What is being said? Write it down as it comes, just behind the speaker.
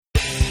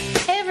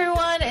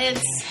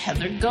It's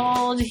Heather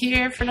Gold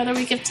here for another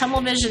week of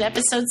Tumblevision,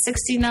 episode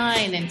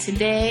 69. And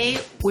today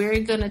we're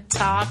going to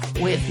talk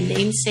with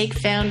Namesake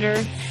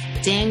founder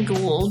Dan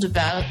Gould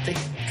about the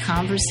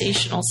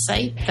conversational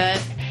site that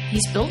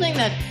he's building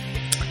that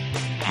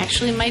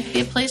actually might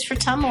be a place for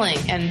tumbling.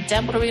 And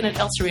Deb, what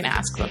else are we going to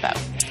ask him about?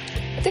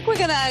 I think we're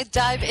going to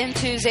dive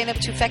into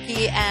Zeynep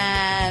Tufekci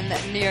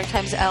and New York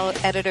Times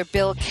editor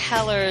Bill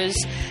Keller's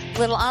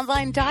little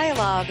online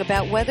dialogue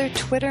about whether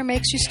Twitter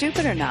makes you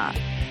stupid or not.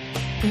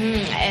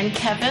 And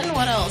Kevin,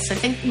 what else? I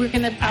think we're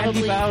going to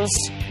probably...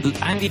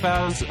 Andy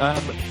Bow's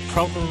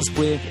problems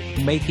with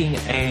making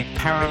a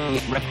parallel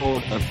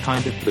record of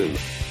Kind of Blue.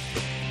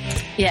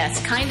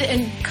 Yes, Kind of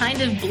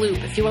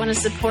Bloop. If you want to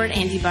support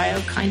Andy Bio,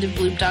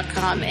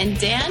 kindofbloop.com. And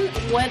Dan,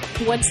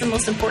 what's the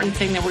most important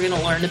thing that we're going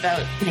to learn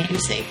about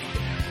Namesake?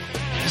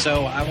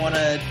 So I want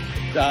to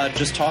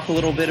just talk a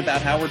little bit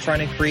about how we're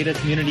trying to create a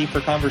community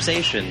for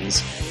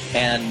conversations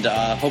and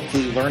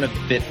hopefully learn a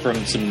bit from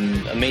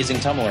some amazing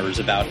tumblers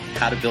about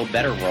how to build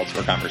better worlds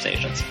for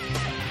conversations.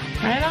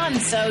 Right on.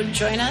 So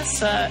join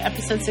us,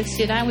 episode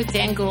 69 with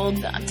Dan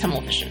Gould on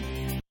Tumblevision.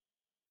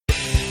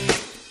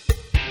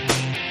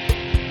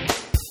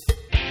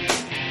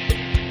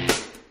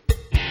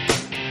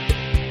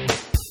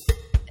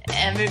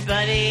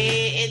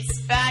 Everybody,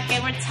 it's back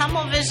and we're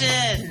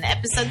Tumblevision,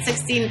 episode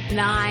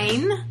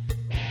 69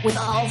 with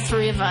all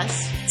three of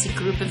us. It's a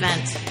group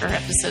event for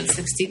episode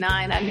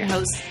 69. I'm your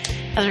host,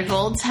 Heather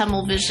Gold.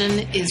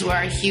 Tumblevision is where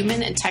our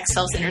human and tech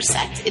selves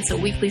intersect. It's a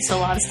weekly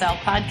salon-style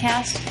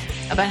podcast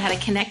about how to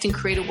connect and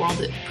create a world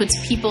that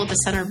puts people at the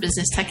center of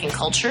business, tech, and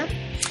culture.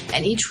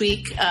 And each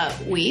week,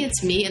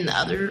 it's me and the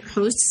other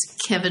hosts,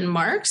 Kevin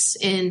Marks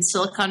in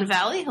Silicon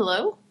Valley.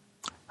 Hello.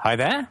 Hi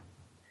there.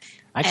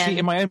 Actually,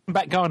 in my own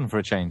back garden for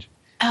a change.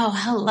 Oh,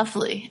 how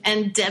lovely.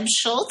 And Deb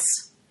Schultz.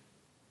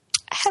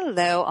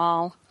 Hello,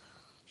 all.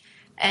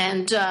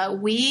 And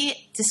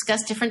we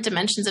discuss different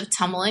dimensions of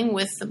tumbling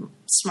with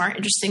smart,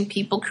 interesting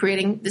people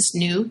creating this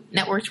new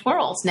networked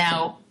world.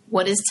 Now,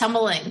 what is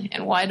tumbling,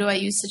 and why do I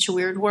use such a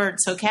weird word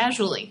so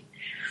casually?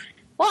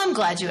 Well, I'm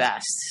glad you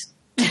asked.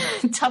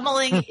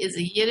 Tumbling is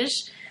a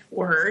Yiddish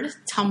word,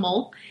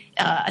 tumble.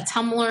 A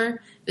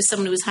tumbler was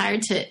someone who was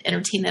hired to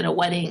entertain at a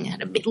wedding.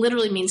 It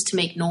literally means to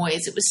make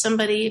noise. It was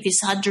somebody, if you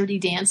saw Dirty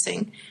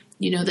Dancing,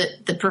 you know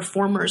that the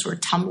performers were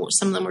tumblers.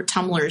 Some of them were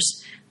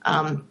tumblers.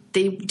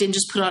 They didn't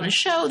just put on a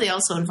show. They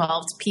also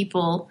involved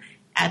people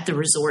at the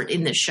resort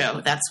in the show.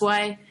 That's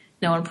why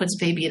no one puts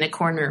baby in a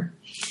corner.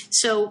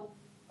 So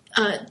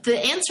the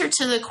answer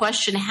to the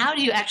question, how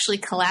do you actually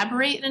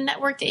collaborate in a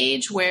networked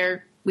age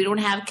where we don't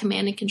have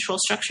command and control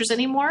structures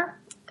anymore?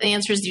 The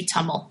answer is you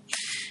tumble.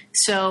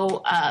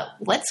 So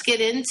let's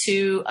get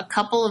into a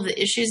couple of the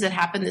issues that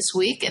happened this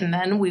week, and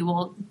then we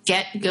will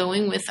get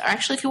going with –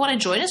 actually, if you want to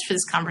join us for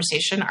this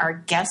conversation, our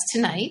guest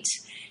tonight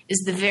is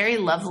the very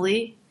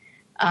lovely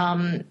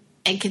and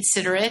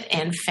considerate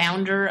and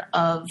founder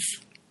of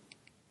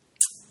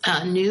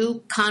a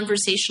new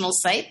conversational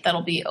site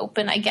that'll be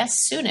open, I guess,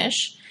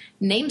 soonish,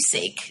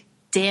 Namesake,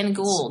 Dan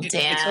Gould.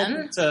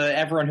 Dan? To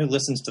everyone who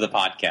listens to the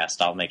podcast,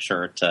 I'll make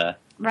sure to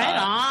 –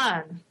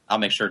 on. I'll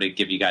make sure to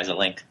give you guys a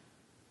link.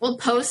 We'll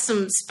post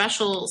some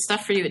special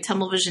stuff for you at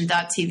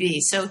tumblevision.tv.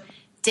 So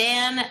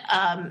Dan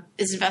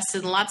is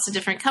invested in lots of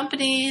different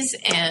companies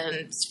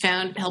and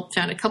helped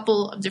found a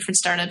couple of different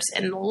startups.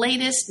 And the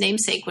latest,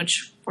 Namesake,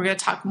 which we're going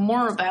to talk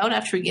more about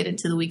after we get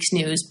into the week's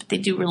news, but they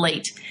do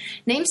relate.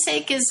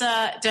 Namesake is, do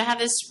I have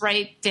this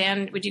right,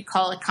 Dan? Would you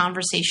call it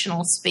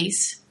conversational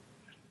space?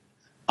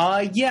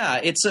 Yeah,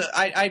 it's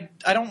I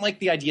don't like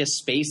the idea of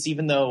space,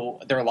 even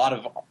though there are a lot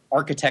of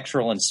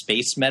architectural and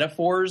space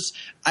metaphors.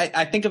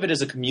 I think of it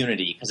as a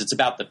community because it's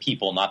about the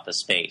people, not the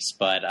space.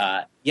 But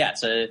yeah,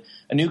 it's a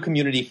new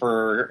community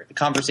for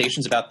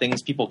conversations about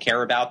things people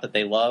care about, that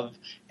they love,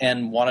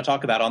 and want to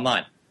talk about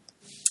online.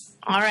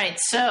 All right,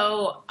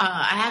 so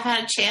I have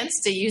had a chance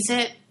to use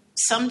it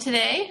some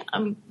today,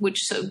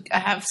 so I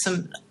have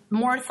some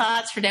more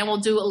thoughts for Dan. We'll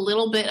do a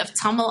little bit of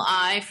Tumble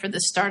Eye for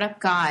the startup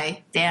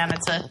guy. Dan,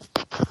 it's a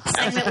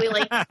segment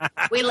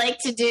we like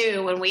to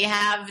do when we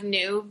have a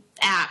new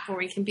app where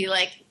we can be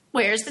like,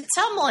 where's the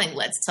tumbling?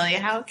 Let's tell you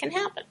how it can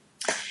happen.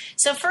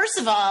 So first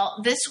of all,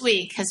 this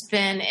week has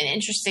been an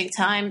interesting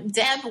time.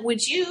 Deb,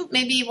 would you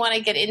maybe want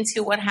to get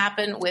into what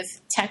happened with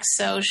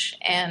TechSoc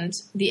and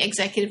the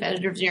executive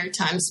editor of the New York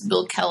Times,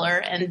 Bill Keller,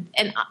 and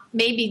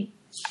maybe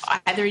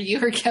either you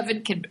or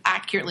Kevin can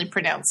accurately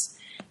pronounce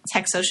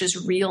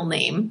TechSoc's real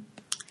name?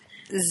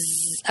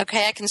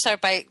 Okay, I can start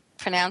by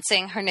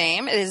pronouncing her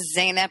name. It is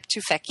Zeynep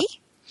Tufekci.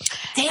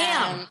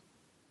 Damn,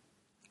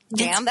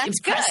 that's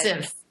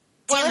impressive. Good.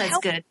 Well, that's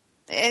good.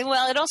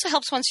 Well, it also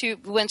helps once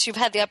you've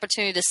had the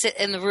opportunity to sit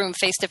in the room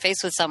face to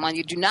face with someone.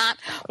 You do not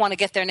want to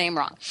get their name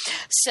wrong.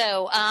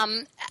 So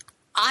I'm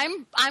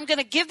going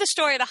to give the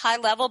story at a high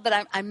level,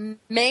 but I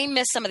may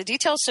miss some of the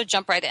details, so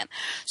jump right in.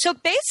 So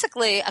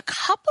basically, a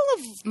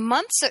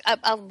month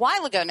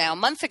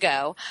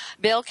ago,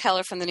 Bill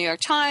Keller from the New York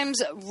Times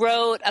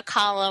wrote a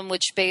column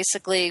which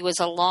basically was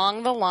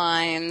along the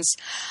lines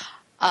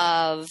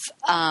of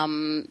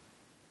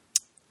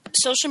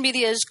social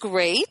media is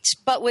great,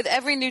 but with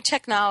every new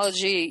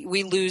technology,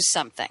 we lose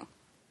something.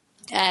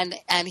 And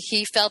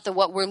he felt that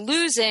what we're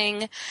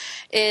losing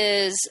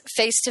is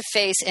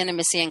face-to-face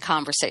intimacy and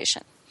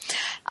conversation.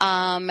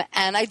 And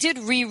I did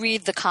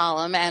reread the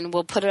column, and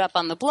we'll put it up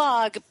on the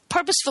blog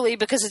purposefully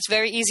because it's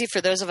very easy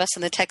for those of us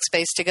in the tech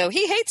space to go,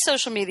 he hates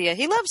social media.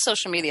 He loves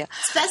social media.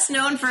 It's best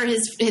known for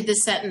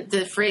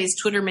the phrase,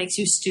 Twitter makes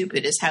you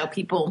stupid, is how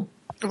people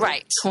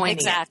coining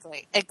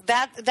exactly.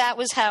 That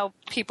was how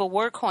people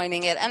were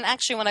coining it. And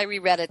actually, when I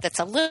reread it, that's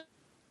a little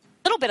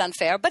bit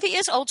unfair, but he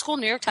is old school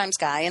New York Times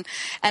guy.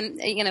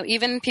 And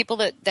even people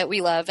that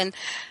we love and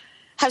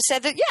have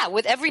said that,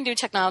 with every new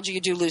technology,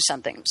 you do lose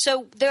something.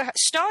 So there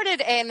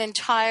started an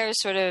entire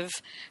sort of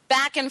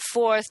back and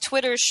forth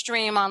Twitter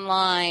stream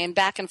online,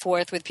 back and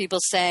forth with people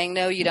saying,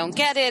 no, you don't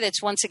get it.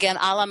 It's once again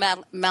a la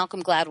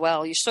Malcolm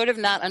Gladwell. You're sort of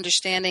not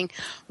understanding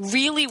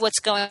really what's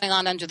going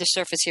on under the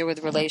surface here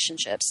with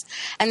relationships.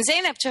 And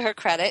Zeynep, to her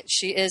credit,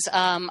 she is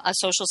a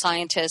social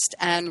scientist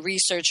and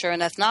researcher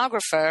and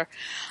ethnographer,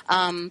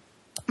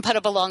 put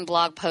up a long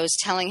blog post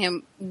telling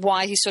him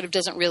why he sort of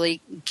doesn't really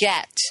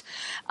get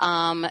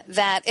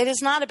that it is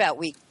not about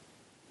weak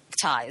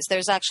ties.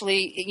 There's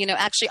actually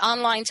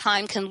online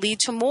time can lead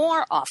to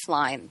more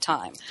offline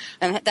time.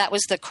 And that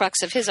was the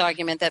crux of his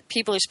argument, that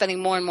people are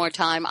spending more and more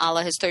time, a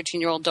la his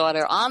 13-year-old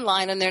daughter,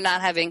 online, and they're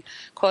not having,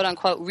 quote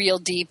unquote, real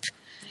deep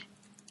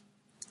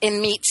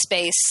in meet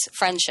space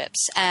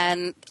friendships.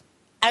 And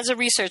as a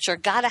researcher,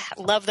 gotta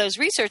love those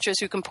researchers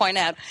who can point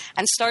out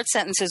and start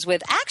sentences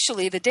with,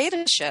 actually, the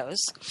data shows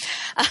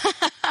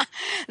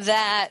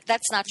that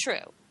that's not true.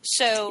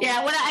 So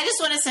I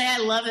just want to say I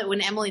love it when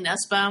Emily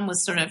Nussbaum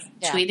was sort of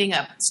tweeting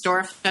a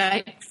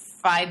Storify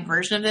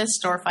version of this.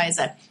 Storify is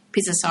a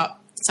piece of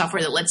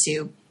software that lets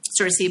you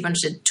sort of see a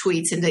bunch of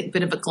tweets and a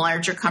bit of a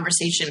larger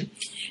conversation.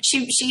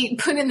 She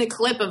put in the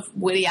clip of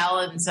Woody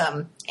Allen's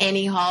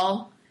Annie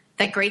Hall,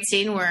 that great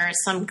scene where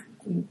some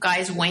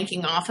guy's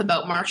wanking off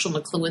about Marshall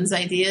McLuhan's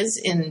ideas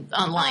in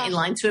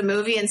line to a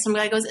movie, and some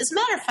guy goes, as a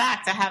matter of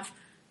fact, I have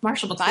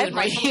Marshall McLuhan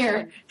right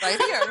here. Right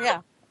here,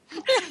 yeah.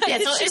 Yeah,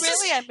 so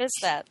I missed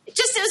that. It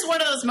was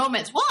one of those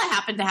moments. Well, I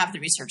happen to have the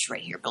research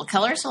right here, Bill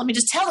Keller, so let me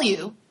just tell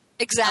you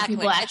exactly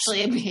how people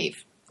actually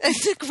behave.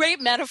 It's a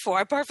great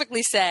metaphor,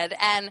 perfectly said.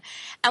 And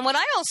what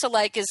I also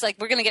like is, like,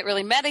 we're going to get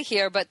really meta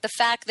here, but the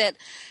fact that,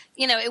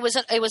 it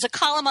was a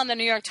column on the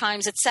New York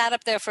Times. It sat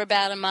up there for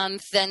about a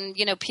month. Then,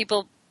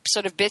 people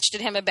sort of bitched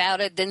at him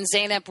about it. Then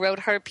Zeynep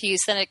wrote her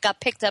piece. Then it got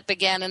picked up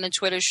again in the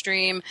Twitter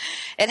stream.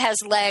 It has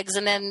legs.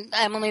 And then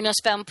Emily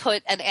Nussbaum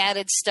put and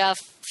added stuff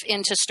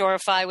into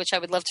Storify, which I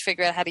would love to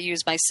figure out how to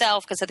use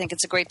myself because I think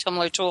it's a great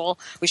Tumblr tool.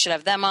 We should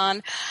have them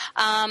on.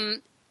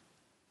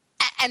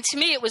 And to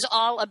me, it was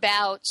all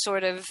about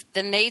sort of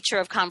the nature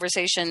of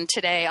conversation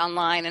today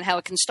online and how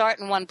it can start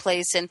in one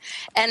place and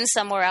end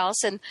somewhere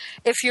else. And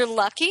if you're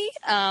lucky,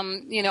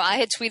 I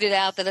had tweeted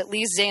out that at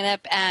least Zeynep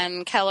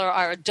and Keller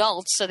are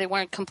adults, so they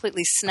weren't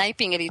completely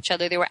sniping at each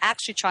other. They were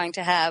actually trying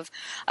to have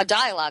a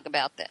dialogue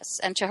about this.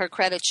 And to her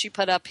credit, she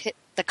put up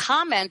the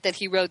comment that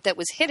he wrote that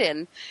was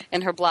hidden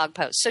in her blog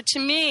post. So to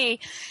me,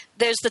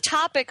 there's the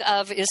topic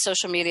of, is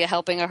social media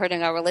helping or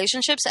hurting our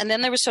relationships? And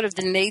then there was sort of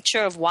the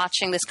nature of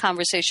watching this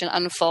conversation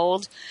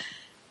unfold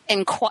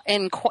in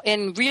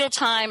real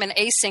time and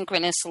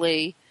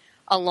asynchronously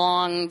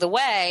along the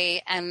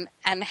way, and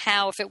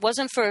how if it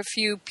wasn't for a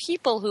few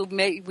people who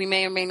we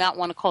may or may not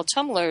want to call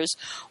Tumblers,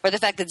 or the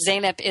fact that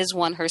Zeynep is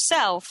one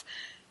herself,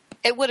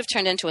 it would have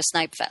turned into a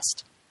snipe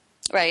fest.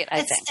 Right,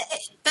 I think.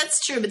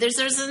 That's true, but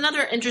there's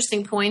another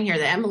interesting point here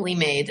that Emily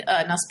made,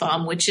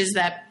 Nussbaum, which is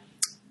that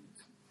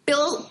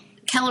Bill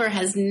Keller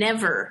has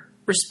never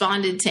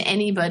responded to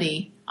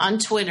anybody on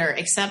Twitter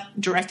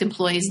except direct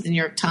employees of the New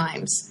York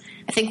Times.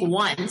 I think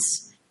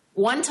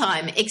one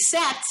time,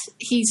 except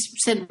he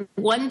sent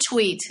one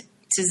tweet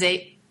to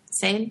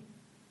Zeynep.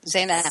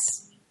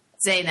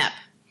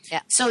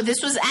 Yeah. So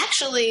this was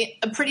actually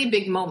a pretty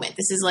big moment.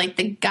 This is like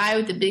the guy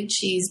with the big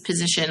cheese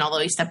position,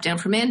 although he stepped down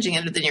from managing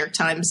editor of the New York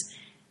Times,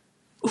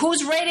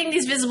 who's writing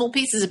these visible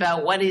pieces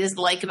about what it is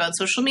like about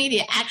social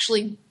media,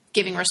 actually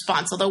giving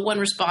response. Although one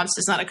response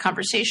does not a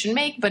conversation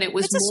make, but it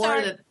was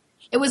more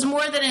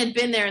than it had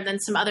been there. And then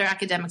some other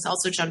academics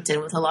also jumped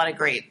in with a lot of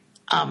great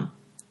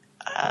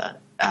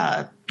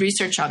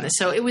research on this.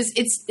 So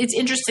it's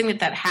interesting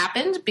that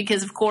happened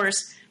because, of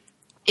course,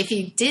 if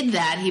he did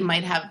that, he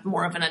might have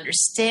more of an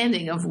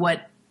understanding of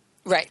what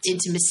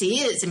intimacy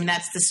is. I mean,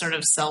 that's the sort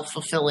of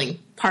self-fulfilling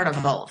part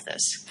of all of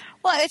this.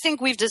 Well, I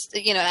think we've just,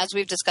 as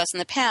we've discussed in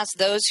the past,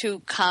 those who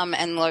come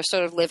and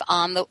sort of live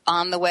on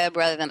the web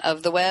rather than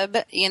of the web,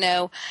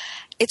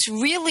 it's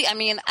really,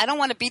 I don't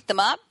want to beat them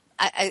up.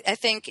 I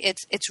think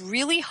it's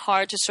really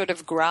hard to sort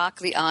of grok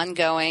the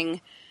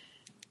ongoing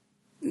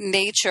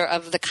nature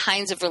of the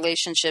kinds of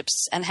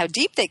relationships and how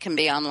deep they can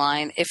be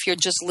online if you're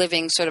just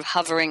living sort of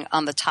hovering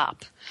on the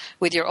top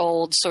with your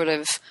old sort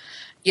of,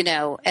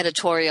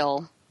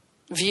 editorial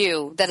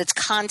view that it's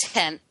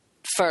content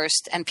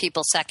first and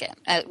people second.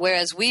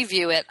 Whereas we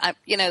view it,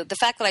 the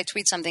fact that I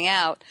tweet something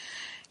out,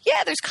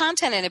 yeah, there's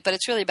content in it, but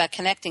it's really about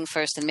connecting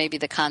first and maybe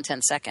the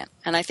content second.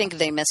 And I think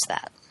they miss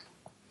that.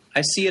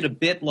 I see it a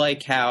bit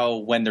like how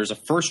when there's a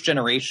first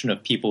generation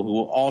of people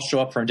who all show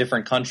up from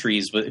different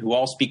countries but who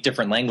all speak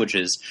different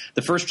languages,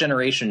 the first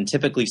generation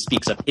typically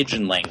speaks a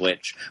pidgin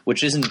language,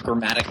 which isn't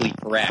grammatically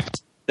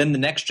correct. Then the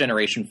next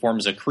generation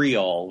forms a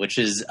Creole, which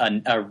is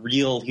a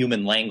real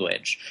human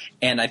language.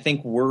 And I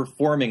think we're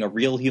forming a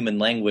real human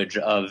language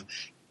of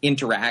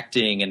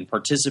interacting and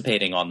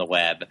participating on the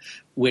web,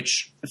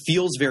 which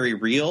feels very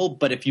real,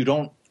 but if you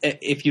don't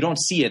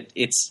see it,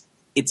 it's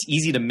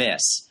easy to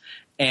miss.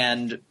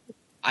 And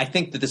I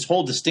think that this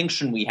whole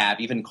distinction we have,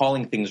 even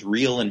calling things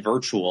real and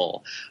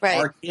virtual, right.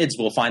 Our kids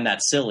will find that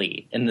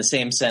silly in the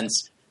same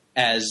sense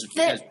as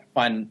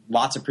find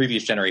lots of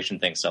previous generation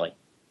things silly.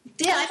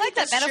 Yeah, I like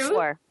that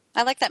metaphor. True.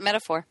 I like that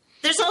metaphor.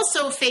 There's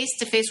also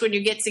face-to-face when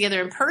you get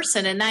together in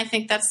person, and I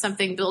think that's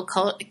something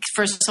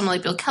for someone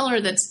like Bill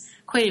Keller that's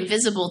quite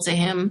invisible to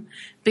him.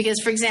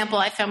 Because, for example,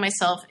 I found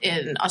myself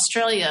in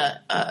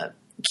Australia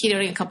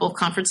keynoting a couple of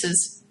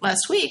conferences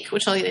last week,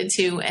 which I'll get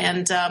into,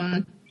 and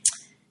I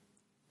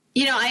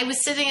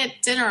was sitting at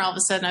dinner all of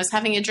a sudden. I was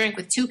having a drink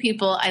with two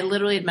people I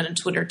literally had met on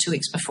Twitter 2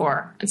 weeks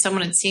before, and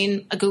someone had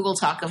seen a Google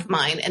Talk of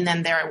mine, and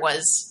then there I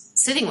was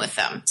sitting with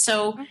them.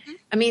 So,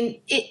 I mean,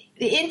 even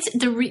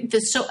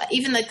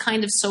the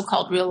kind of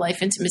so-called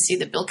real-life intimacy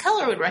that Bill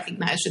Keller would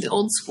recognize, or the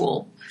old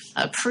school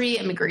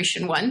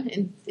pre-immigration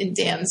one in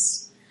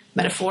Dan's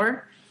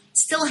metaphor,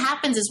 still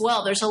happens as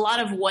well. There's a lot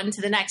of one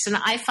to the next, and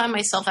I find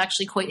myself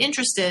actually quite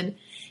interested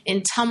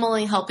in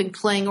tumbling,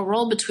 playing a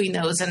role between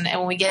those. And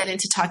when we get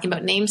into talking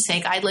about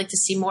namesake, I'd like to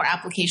see more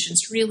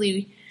applications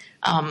really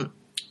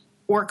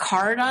work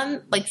hard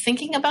on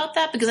thinking about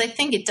that, because I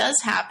think it does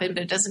happen,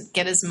 but it doesn't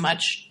get as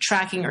much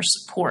tracking or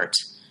support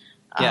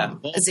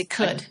as it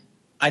could.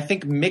 I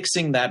think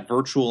mixing that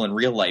virtual and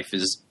real life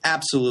is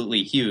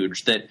absolutely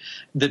huge. That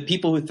the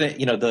people who think,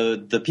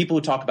 the people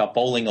who talk about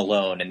bowling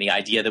alone and the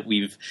idea that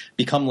we've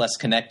become less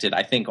connected,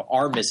 I think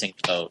are missing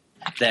the boat.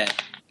 That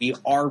we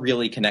are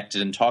really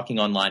connected and talking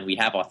online. We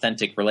have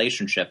authentic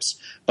relationships,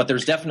 but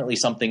there's definitely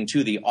something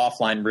to the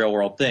offline real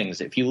world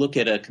things. If you look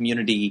at a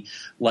community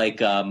like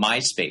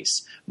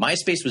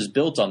MySpace was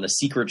built on the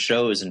secret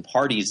shows and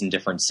parties in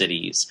different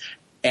cities,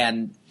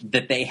 and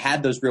that they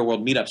had those real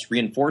world meetups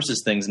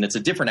reinforces things, and it's a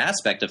different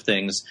aspect of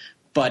things,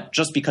 but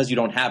just because you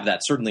don't have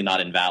that, certainly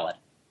not invalid.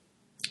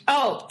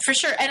 Oh, for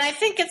sure. And I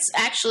think it's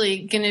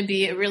actually going to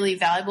be a really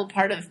valuable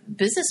part of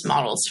business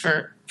models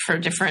for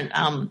different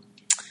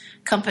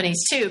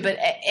companies too. But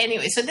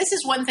anyway, so this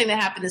is one thing that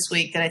happened this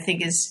week that I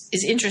think is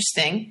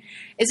interesting.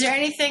 Is there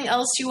anything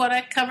else you want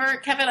to cover,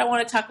 Kevin? I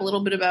want to talk a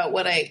little bit about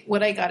what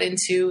I got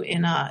into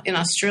in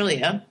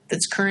Australia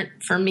that's current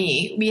for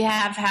me. We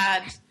have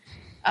had,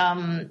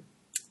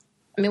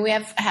 we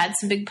have had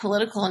some big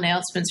political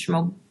announcements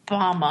from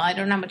Obama. I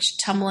don't know how much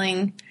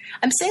tumbling.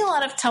 I'm seeing a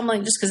lot of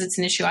tumbling just because it's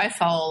an issue I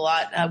follow a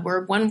lot.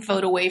 We're one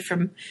vote away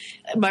from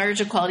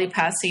marriage equality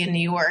passing in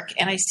New York,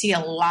 and I see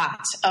a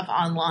lot of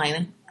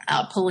online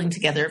pulling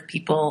together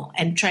people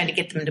and trying to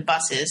get them to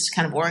buses,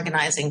 kind of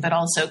organizing, but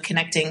also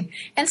connecting,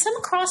 and some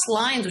across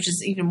lines, which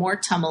is even more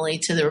tumbly,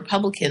 to the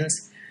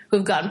Republicans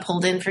who've gotten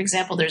pulled in. For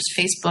example, there's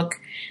a Facebook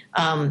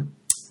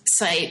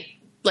site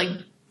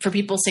for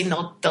people saying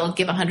they'll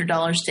give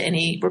 $100 to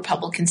any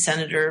Republican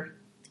senator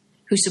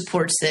who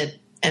supports it,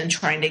 and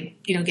trying to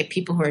get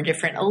people who are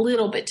different a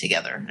little bit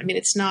together. I mean,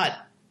 it's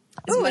not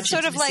as much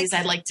sort of as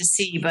I'd like to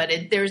see, but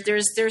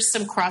there's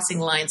some crossing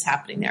lines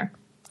happening there.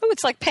 Oh,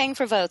 it's like paying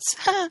for votes,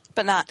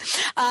 but not.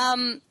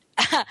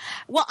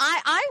 Well,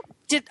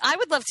 I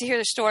would love to hear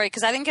the story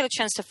because I didn't get a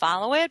chance to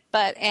follow it.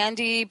 But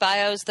Andy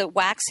Baio's the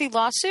Waxy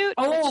lawsuit,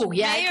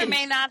 may or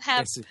may not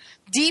have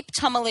deep,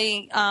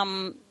 tumbly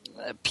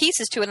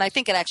pieces to it, and I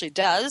think it actually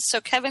does. So,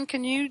 Kevin,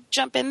 can you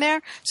jump in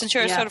there since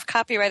you're a sort of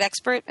copyright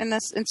expert in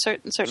this in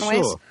certain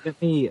ways? Sure.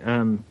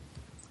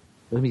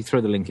 Let me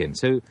throw the link in.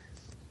 So,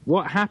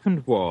 what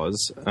happened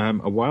was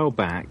a while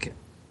back,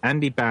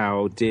 Andy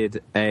Baio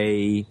did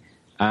a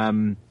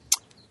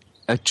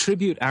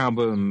tribute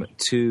album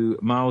to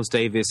Miles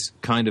Davis,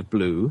 Kind of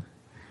Blue,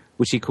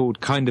 which he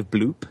called Kind of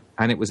Bloop,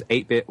 and it was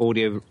 8-bit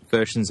audio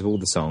versions of all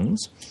the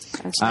songs.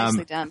 That's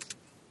nicely done.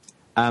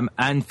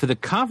 And for the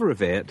cover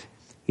of it,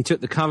 he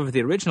took the cover of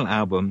the original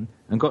album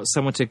and got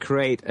someone to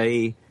create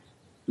a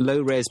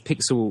low-res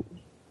pixel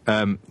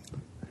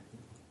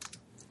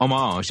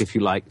homage, if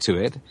you like, to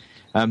it,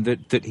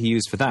 that he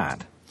used for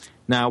that.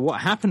 Now,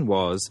 what happened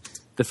was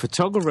the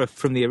photographer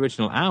from the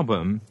original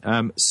album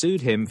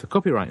sued him for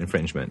copyright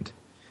infringement.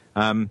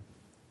 And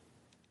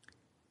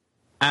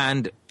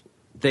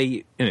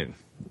they,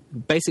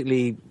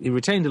 basically, he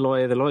retained a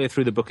lawyer. The lawyer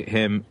threw the book at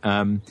him.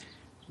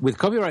 With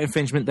copyright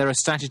infringement, there are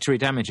statutory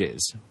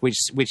damages,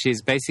 which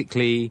is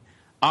basically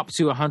up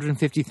to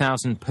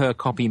 $150,000 per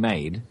copy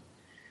made.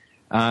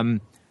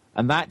 And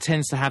that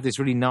tends to have this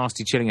really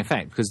nasty, chilling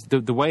effect, because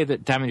the way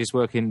that damages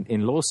work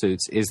in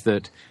lawsuits is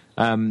that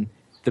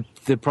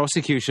the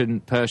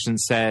prosecution person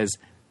says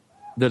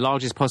the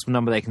largest possible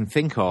number they can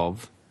think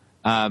of,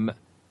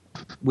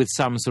 with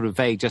some sort of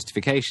vague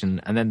justification,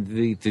 and then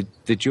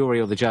the jury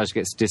or the judge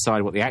gets to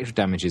decide what the actual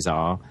damages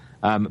are.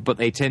 But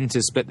they tend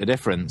to split the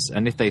difference,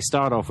 and if they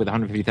start off with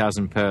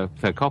 150,000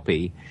 per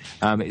copy,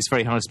 it's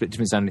very hard to split the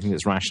difference on anything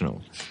that's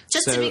rational.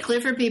 Just to be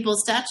clear for people,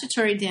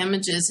 statutory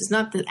damages is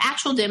not the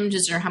actual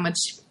damages or how much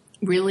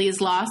really is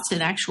lost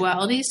in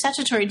actuality.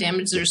 Statutory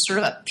damages are sort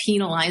of a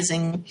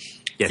penalizing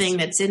thing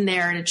that's in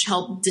there to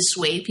help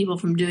dissuade people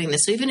from doing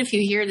this. So even if you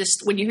hear this,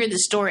 when you hear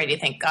this story and you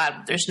think,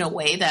 God, there's no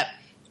way that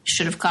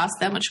should have cost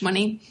that much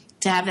money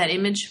to have that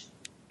image,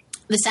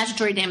 the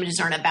statutory damages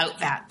aren't about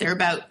that. They're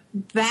about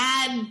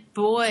bad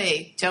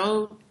boy,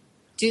 don't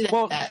do that.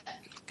 Well,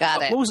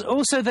 got it.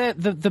 Also,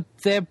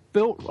 they're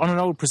built on an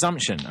old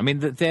presumption. I mean,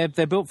 they're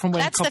built from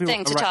when that's the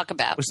thing to talk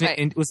about. Was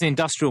an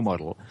industrial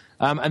model,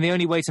 and the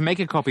only way to make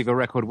a copy of a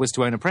record was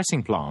to own a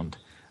pressing plant.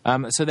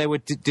 So they were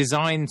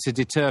designed to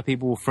deter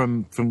people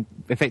from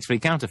effectively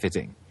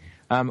counterfeiting.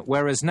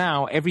 Whereas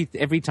now,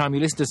 every time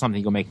you listen to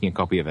something, you're making a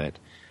copy of it.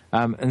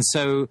 And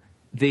so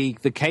the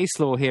case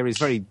law here is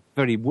very,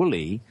 very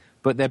woolly,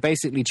 but they're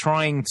basically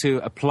trying to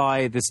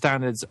apply the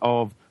standards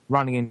of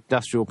running an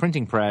industrial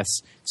printing press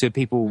to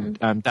people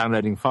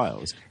downloading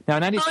files. Now,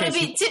 in Andy's case,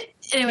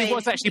 he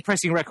was actually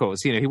pressing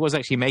records. He was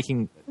actually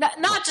making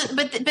not just,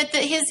 but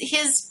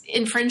his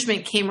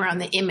infringement came around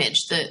the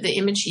image, the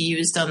image he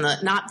used on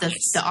not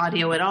the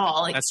audio at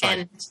all. That's right.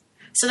 And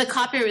so the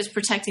copyright was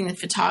protecting the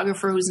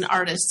photographer who's an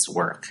artist's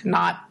work,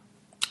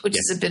 which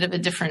is a bit of a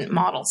different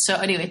model. So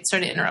anyway,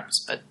 sorry to interrupt,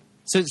 but.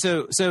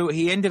 So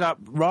he ended up,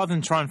 rather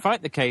than try and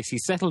fight the case, he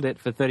settled it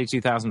for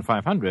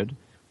 $32,500,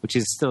 which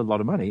is still a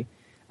lot of money.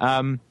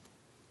 And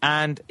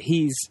then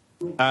he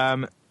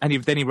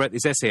wrote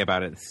this essay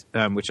about it,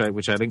 which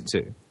I linked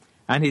to.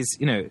 And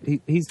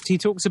he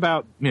talks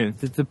about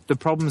the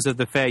problems of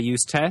the fair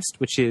use test,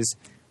 which is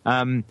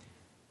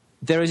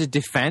there is a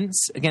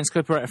defense against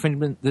copyright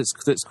infringement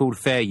that's called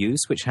fair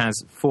use, which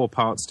has 4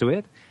 parts to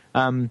it.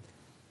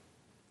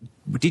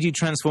 Did you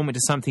transform it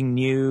to something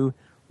new?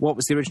 What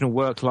was the original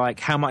work like?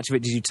 How much of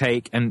it did you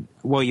take? And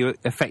were you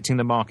affecting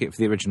the market for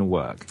the original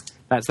work?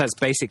 That's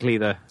basically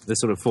the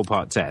sort of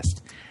 4-part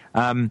test.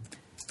 And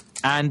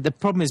the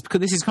problem is, because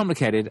this is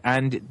complicated,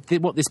 and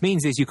what this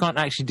means is you can't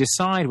actually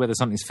decide whether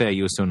something's fair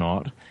use or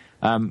not.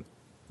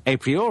 A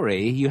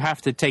priori, you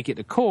have to take it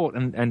to court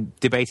and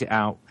debate it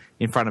out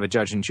in front of a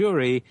judge and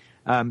jury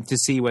to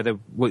see whether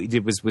what you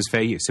did was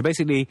fair use. So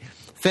basically,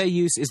 fair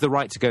use is the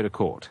right to go to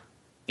court.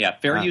 Yeah,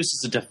 fair use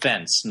is a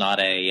defense, not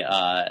a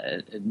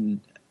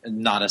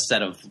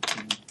set of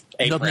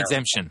not an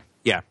exemption.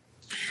 Yeah.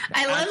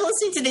 I love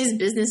listening to these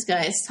business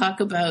guys talk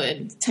about,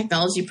 and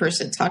technology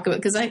person talk about,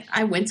 because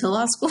I went to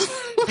law school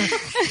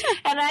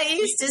and I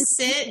used to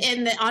sit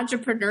in the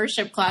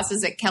entrepreneurship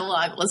classes at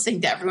Kellogg listening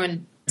to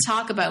everyone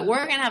talk about,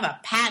 we're going to have a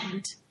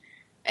patent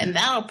and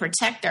that'll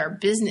protect our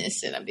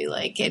business. And I'd be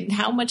like, and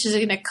how much is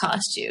it going to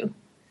cost you?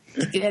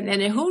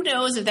 And who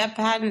knows if that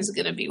patent is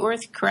going to be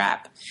worth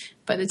crap.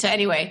 But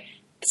anyway,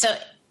 so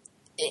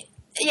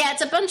yeah,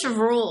 it's a bunch of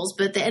rules,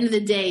 but at the end of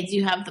the day, do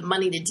you have the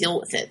money to deal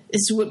with it?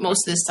 This is what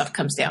most of this stuff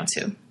comes down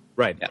to.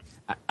 Right. Yeah.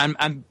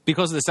 And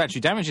because of the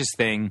statutory damages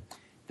thing,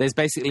 there's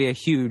basically a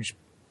huge,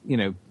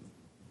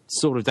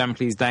 sort of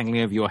Damocles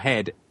dangling over your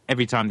head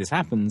every time this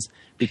happens,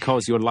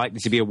 because you're likely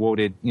to be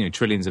awarded,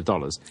 trillions of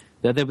dollars.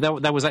 There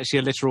was actually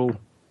a literal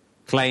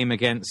claim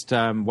against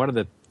one of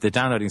the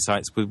downloading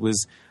sites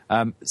was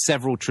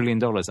several $1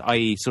 trillion,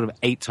 i.e. sort of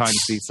 8 times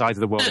the size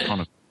of the world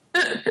economy.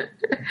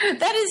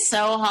 That is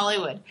so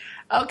Hollywood.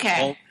 Okay.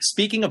 Well,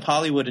 speaking of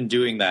Hollywood and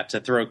doing that, to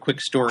throw a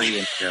quick story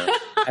in here,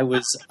 I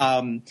was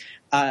I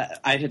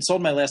had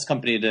sold my last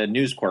company to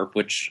News Corp,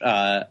 which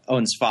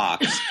owns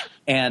Fox,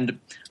 and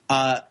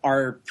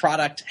our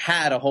product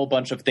had a whole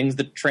bunch of things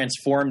that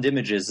transformed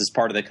images as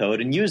part of the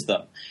code and used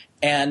them.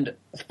 And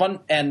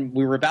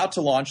we were about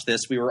to launch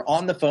this. We were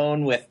on the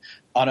phone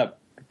on a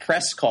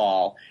press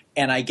call,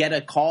 and I get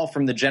a call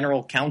from the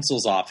general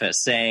counsel's office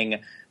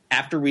saying,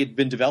 after we'd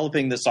been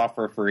developing the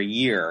software for a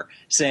year,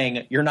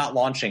 saying, you're not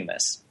launching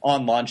this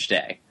on launch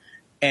day.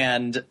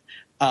 And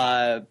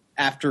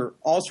after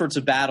all sorts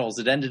of battles,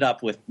 it ended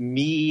up with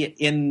me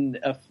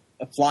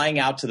flying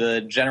out to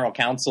the general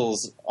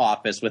counsel's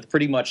office with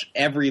pretty much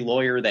every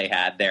lawyer they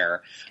had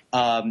there.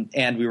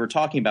 And we were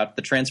talking about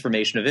the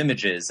transformation of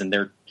images. And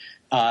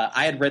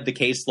I had read the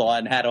case law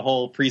and had a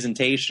whole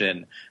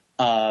presentation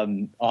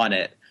on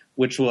it,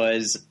 which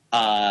was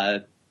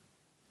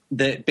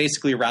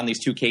basically around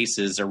these 2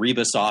 cases,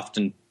 AribaSoft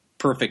and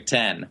Perfect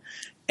 10.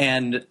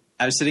 And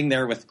I was sitting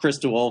there with Chris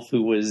DeWolf,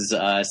 who was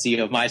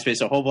CEO of MySpace,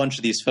 a whole bunch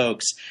of these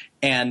folks,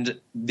 and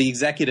the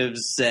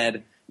executives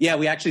said, yeah,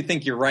 we actually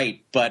think you're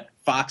right, but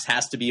Fox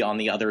has to be on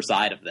the other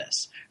side of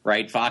this,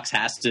 right? Fox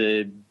has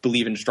to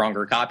believe in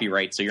stronger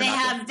copyright, so they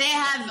have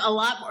a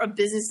lot more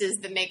businesses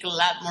that make a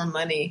lot more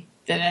money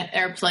that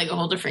are playing a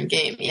whole different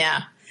game,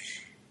 yeah.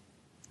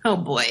 Oh,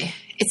 boy.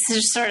 It's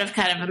just sort of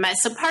kind of a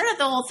mess. So part of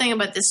the whole thing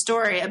about this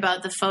story,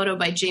 about the photo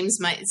by James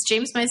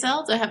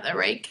Mizell, do I have that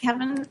right,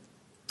 Kevin?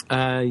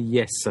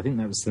 Yes, I think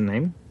that was the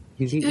name.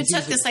 He took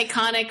the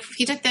iconic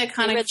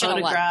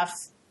photograph.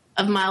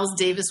 of Miles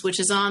Davis,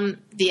 which is on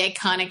the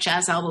iconic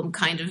jazz album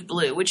Kind of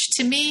Blue, which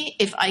to me,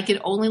 if I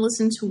could only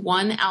listen to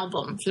one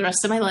album for the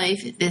rest of my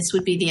life, this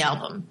would be the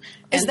album.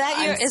 Is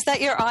that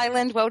your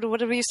island? What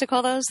do we used to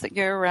call those?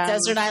 Your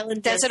Desert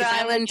Island disc. Desert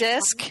Island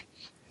disc.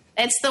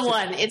 It's the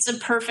one. It's a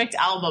perfect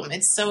album.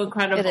 It's so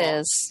incredible. It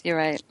is. You're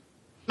right.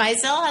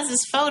 Mizell has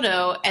his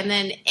photo, and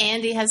then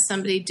Andy has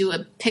somebody do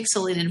a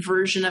pixelated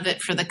version of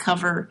it for the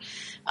cover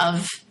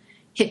of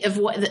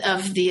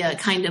the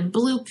Kind of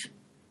Bloop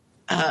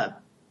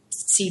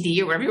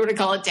CD, or whatever you want to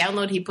call it,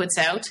 download he puts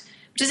out,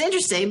 which is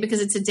interesting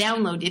because it's a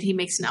download, yet he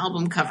makes an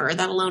album cover.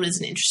 That alone is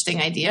an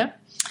interesting idea.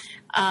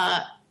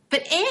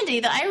 But Andy,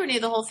 the irony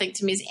of the whole thing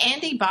to me is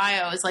Andy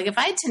Bio is like, if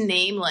I had to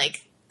name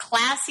like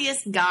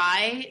classiest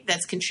guy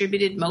that's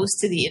contributed most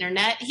to the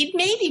internet, he'd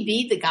maybe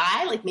be the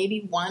guy, like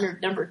maybe one or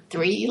number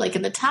three, like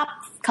in the top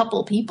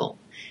couple people.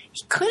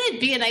 He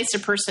couldn't be a nicer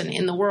person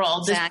in the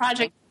world. Exactly. This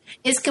project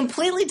is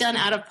completely done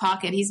out of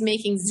pocket. He's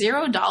making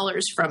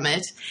 $0 from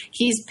it.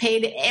 He's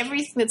paid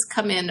everything that's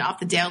come in off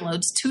the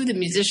downloads to the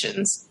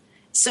musicians.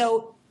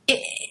 So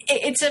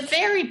it's a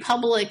very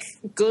public,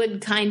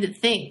 good kind of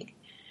thing.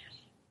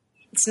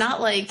 It's not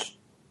like,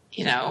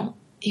 he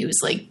was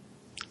like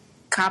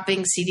copying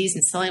CDs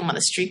and selling them on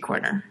the street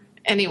corner.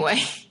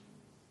 Anyway,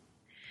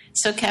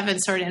 so Kevin,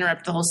 sorry to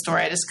interrupt the whole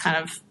story. I just kind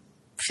of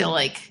feel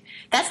like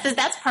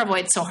that's part of why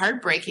it's so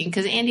heartbreaking,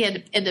 because Andy had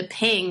to end up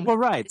paying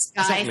this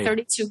guy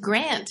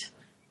 $32,000.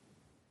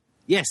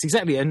 Yes,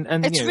 exactly, and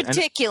it's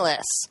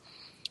ridiculous.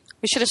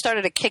 We should have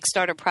started a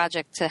Kickstarter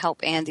project to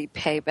help Andy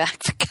pay back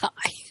the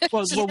guy.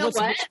 Well, you know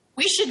what?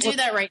 We should do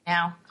that right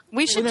now.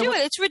 We should do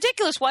it. It's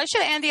ridiculous. Why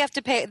should Andy have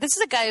to pay? This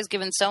is a guy who's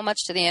given so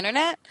much to the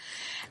internet,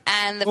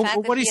 and the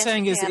fact that what he's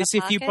saying is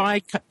if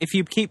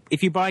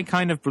you buy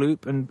Kind of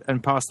Bloop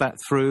and pass that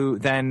through,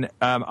 then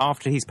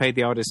after he's paid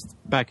the artist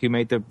back who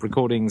made the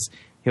recordings,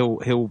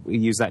 he'll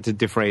use that to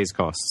defray his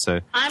costs.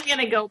 So I'm going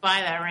to go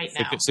buy that right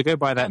now. So go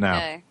buy that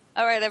now.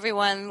 All right,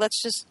 everyone.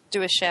 Let's just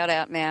do a shout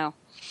out now.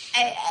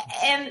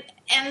 And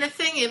the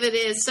thing of it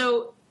is,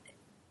 so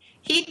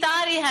he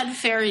thought he had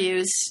fair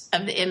use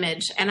of the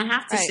image. And I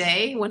have to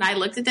say, when I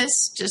looked at this,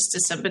 just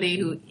as somebody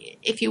who,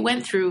 if you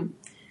went through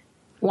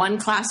one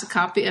classic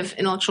copy of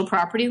intellectual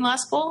property in law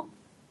school,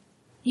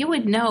 you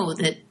would know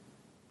that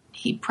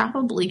he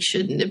probably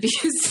shouldn't have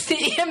used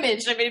the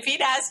image. I mean, if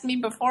he'd asked me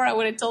before, I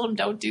would have told him,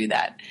 don't do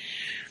that.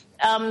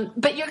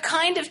 But you're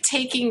kind of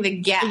taking the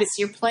guess.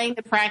 You're playing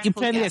the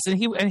practical guess. And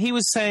he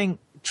was saying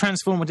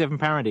transformative and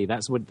parody.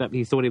 That's what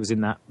he thought he was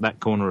in that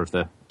corner of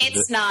the.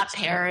 It's not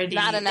parody.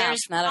 Not enough.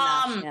 There's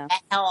not enough. Yeah.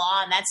 Hell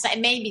on. It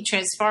may be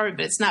transformative,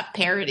 but it's not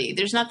parody.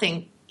 There's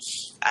nothing.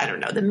 I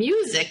don't know, the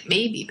music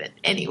maybe, but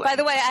anyway. By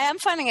the way, I am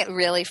finding it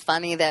really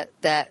funny that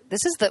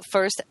this is the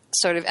first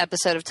sort of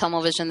episode of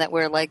Tummlevision that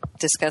we're like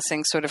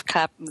discussing sort of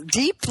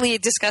deeply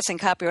discussing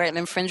copyright and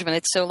infringement.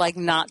 It's so like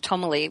not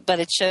Tummely, but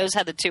it shows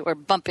how the two are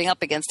bumping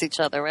up against each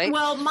other, right?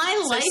 Well,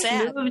 my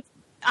life moved.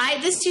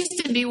 This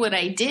used to be what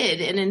I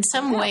did, and in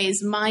some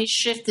ways, my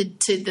shifted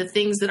to the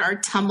things that are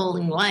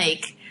tumbling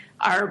like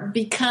are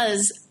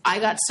because I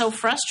got so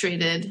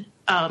frustrated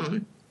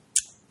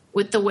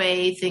with the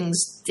way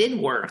things did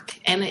work.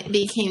 And it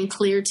became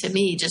clear to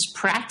me just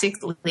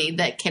practically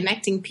that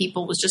connecting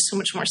people was just so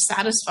much more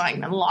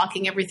satisfying than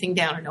locking everything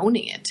down and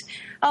owning it.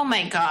 Oh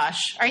my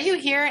gosh. Are you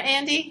here,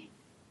 Andy?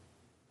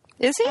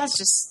 Is he?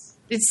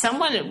 It's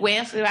someone at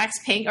Wax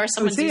Pancake, or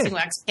someone's using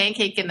Wax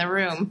Pancake in the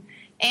room.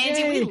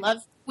 Andy,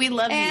 we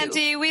love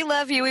Andy, you. we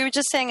love you. We were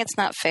just saying it's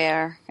not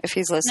fair if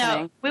he's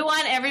listening. No, we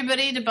want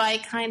everybody to buy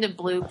Kind of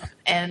Bloop,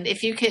 and if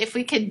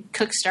we could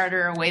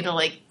Kickstarter a way to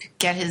like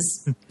get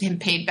him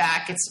paid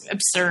back, it's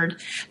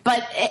absurd.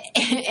 But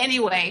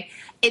anyway,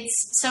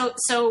 it's so.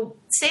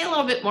 Say a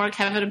little bit more,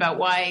 Kevin, about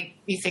why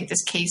you think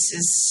this case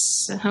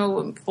is so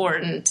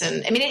important.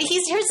 And I mean,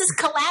 here's this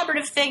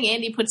collaborative thing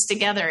Andy puts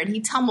together, and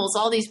he tumbles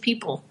all these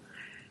people.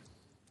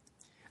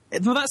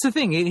 Well, that's the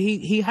thing.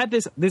 He had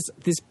this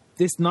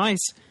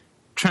nice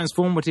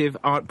transformative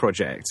art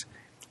project,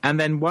 and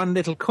then one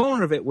little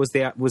corner of it was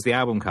the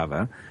album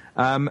cover,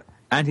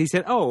 and he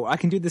said, "Oh, I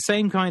can do the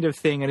same kind of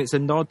thing, and it's a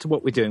nod to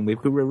what we're doing.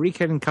 We're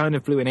recreating Kind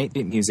of Blue in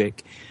 8-bit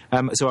music,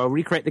 so I'll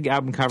recreate the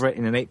album cover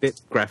in an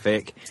 8-bit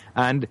graphic."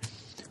 And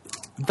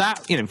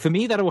that, for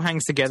me, that all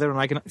hangs together, and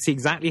I can see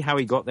exactly how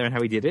he got there and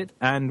how he did it.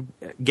 And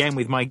again,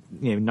 with my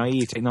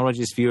naive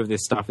technologist view of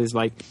this stuff, is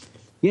like,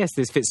 yes,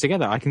 this fits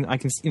together. I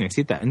can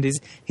see that, and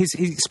he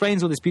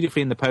explains all this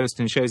beautifully in the post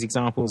and shows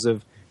examples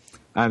of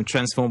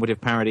transformative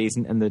parodies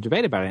and the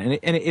debate about it,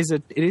 and it is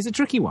a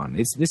tricky one.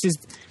 This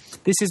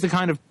is the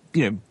kind of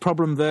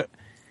problem that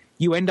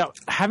you end up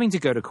having to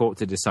go to court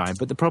to decide.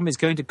 But the problem is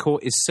going to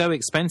court is so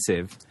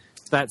expensive.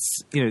 That's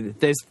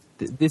there's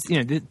this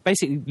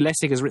basically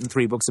Lessig has written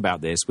 3 books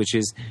about this, which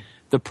is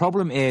the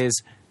problem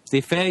is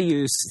the fair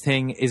use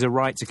thing is a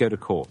right to go to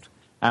court,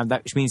 and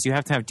that means you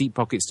have to have deep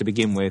pockets to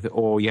begin with,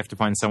 or you have to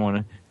find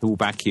someone who will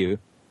back you,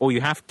 or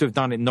you have to have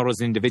done it not as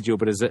an individual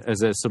but as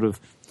a sort of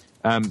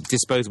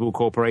disposable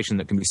corporation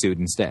that can be sued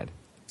instead.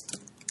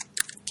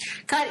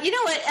 God, you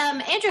know what,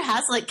 Andrew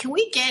Hazlitt, can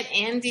we get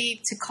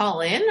Andy to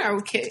call in?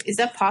 Is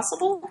that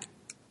possible?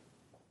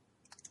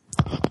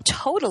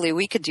 Totally,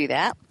 we could do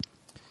that.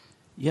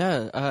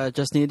 Yeah,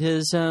 just need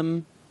his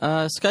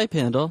Skype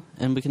handle,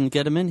 and we can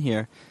get him in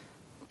here.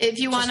 If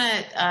you want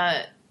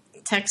to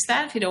text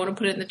that, if you don't want to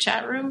put it in the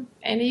chat room,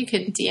 Andy, you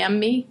can DM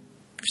me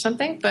or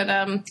something. But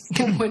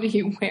what are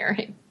you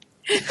wearing?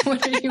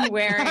 What are you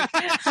wearing? We're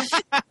trying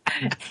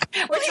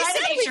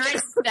to make sure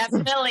it's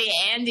definitely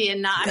Andy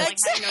and not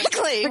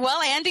exactly.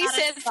 Well, Andy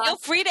said, "Feel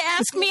free to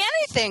ask me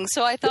anything,"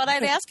 so I thought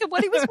I'd ask him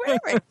what he was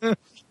wearing.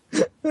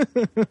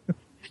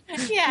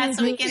 Yeah,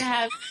 so we can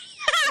have.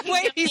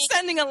 Wait, he's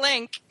sending a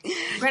link.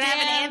 We're gonna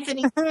have an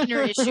Anthony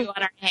Skinner issue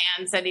on our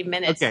hands any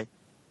minute. Okay.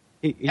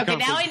 Okay,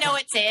 now I know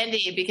it's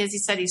Andy because he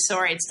said he's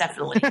sorry. It's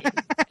definitely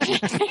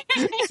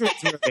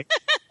Andy.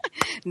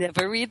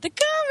 Never read the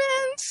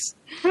comments.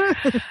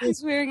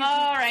 He's wearing.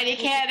 All right, he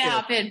can't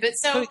help it. But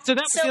so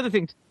that's the other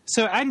thing.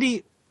 So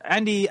Andy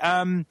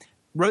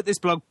wrote this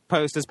blog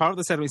post as part of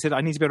the settlement. He said, "I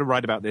need to be able to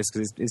write about this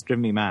because it's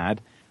driven me mad."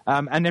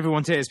 And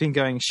everyone here has been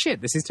going, "Shit,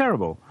 this is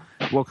terrible.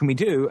 What can we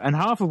do?" And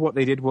half of what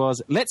they did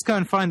was, let's go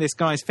and find this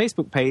guy's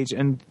Facebook page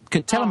and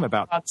tell him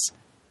about this.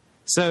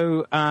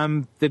 So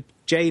the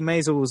Jay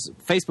Mazel's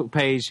Facebook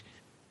page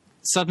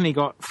suddenly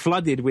got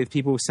flooded with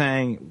people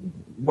saying,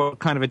 what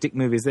kind of a dick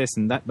move is this,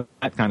 and that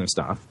kind of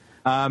stuff.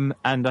 And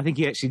I think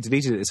he actually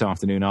deleted it this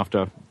afternoon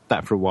after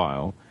that for a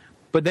while.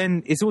 But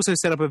then it's also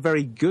set up a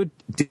very good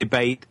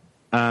debate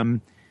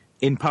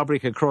in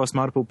public across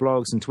multiple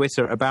blogs and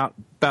Twitter about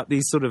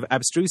these sort of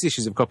abstruse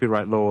issues of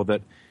copyright law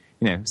that,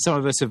 you know, some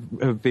of us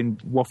have been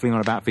waffling on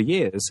about for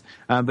years.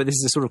 But this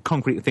is a sort of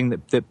concrete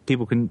thing that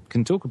people can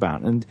talk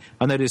about. And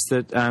I noticed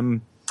that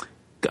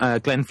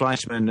Glenn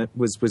Fleischman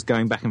was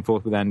going back and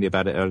forth with Andy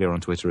about it earlier on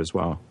Twitter as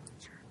well.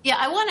 Yeah,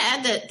 I want to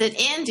add that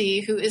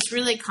Andy, who is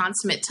really a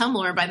consummate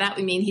Tumblr, by that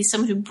we mean he's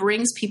someone who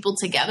brings people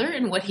together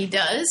in what he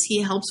does.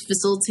 He helps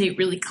facilitate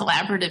really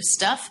collaborative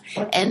stuff,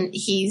 and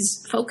he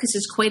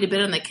focuses quite a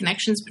bit on the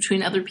connections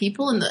between other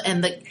people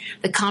and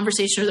the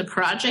conversation or the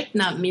project,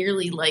 not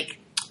merely like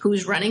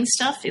who's running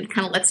stuff. It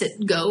kind of lets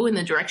it go in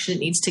the direction it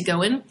needs to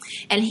go in.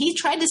 And he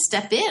tried to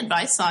step in, but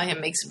I saw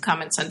him make some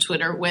comments on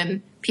Twitter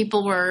when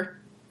people were,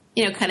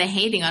 you know, kind of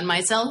hating on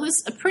Maisel,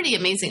 who's a pretty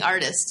amazing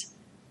artist.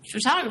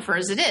 Photographer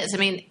as it is. I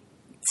mean,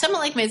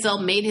 someone like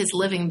Maisel made his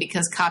living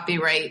because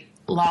copyright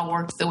law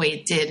worked the way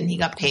it did, and he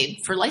got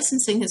paid for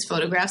licensing his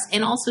photographs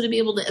and also to be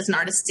able to, as an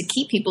artist, to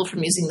keep people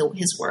from using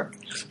his work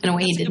in a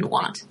way he didn't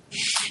want.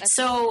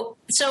 So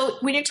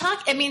when you're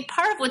talking, I mean,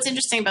 part of what's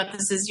interesting about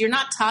this is you're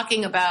not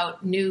talking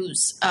about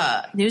News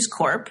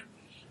Corp,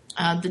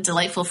 the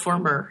delightful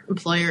former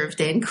employer of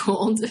Dan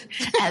Gould,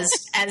 as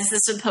the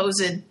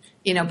supposed,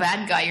 you know,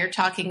 bad guy. You're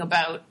talking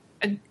about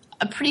a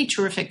pretty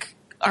terrific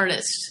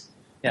artist.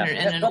 Yeah,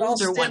 and an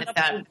older one at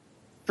that.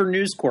 For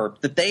News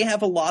Corp, that they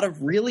have a lot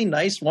of really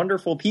nice,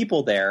 wonderful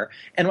people there.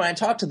 And when I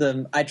talked to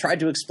them, I tried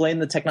to explain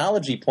the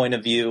technology point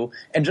of view.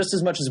 And just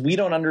as much as we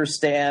don't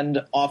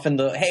understand often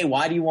hey,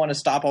 why do you want to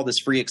stop all this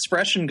free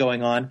expression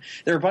going on?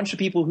 There are a bunch of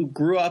people who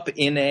grew up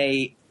in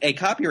a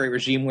copyright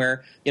regime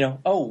where, you know,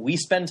 oh, we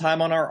spend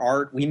time on our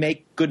art, we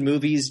make good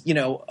movies, you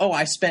know, oh,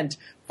 I spent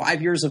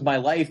 5 years of my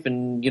life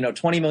and, you know,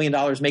 $20 million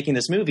making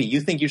this movie.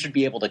 You think you should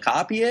be able to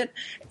copy it?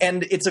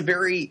 And it's a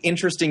very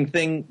interesting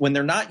thing when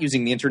they're not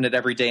using the internet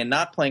every day and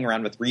not playing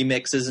around with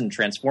remixes and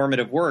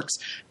transformative works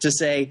to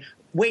say,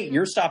 wait,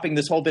 you're stopping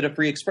this whole bit of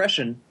free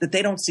expression that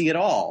they don't see at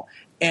all.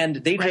 And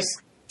they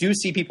just do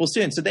see people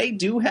soon. So they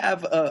do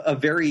have a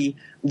very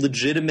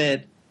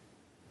legitimate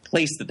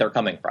place that they're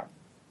coming from.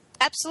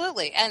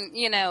 Absolutely. And,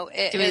 you know,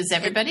 is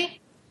everybody?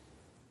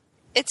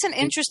 It's an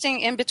interesting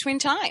in-between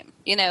time,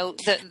 you know,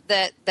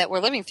 that we're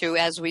living through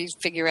as we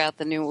figure out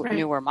the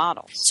newer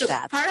models. So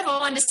part of what I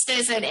wanted to say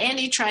is that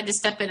Andy tried to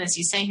step in, as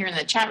you say here in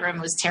the chat room,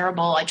 it was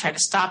terrible. I tried to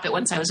stop it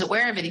once I was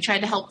aware of it. He tried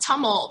to help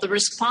tummel the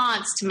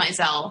response to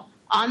Maisel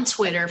on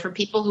Twitter for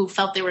people who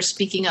felt they were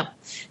speaking up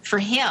for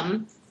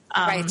him.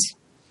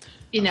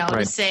 You know,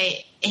 to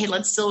say, hey,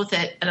 let's deal with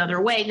it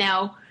another way.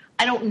 Now,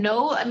 I don't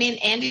know. I mean,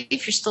 Andy,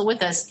 if you're still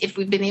with us, if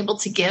we've been able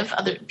to give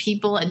other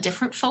people a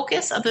different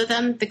focus other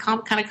than the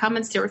kind of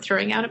comments they were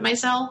throwing out at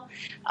Maisel,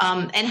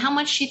 and how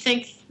much you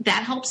think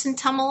that helps in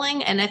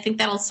tumbling. And I think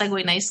that'll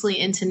segue nicely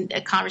into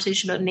a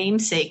conversation about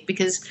Namesake,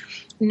 because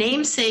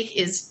Namesake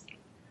is,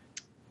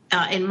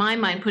 in my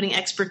mind, putting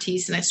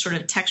expertise in a sort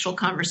of textual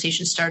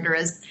conversation starter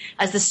as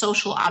the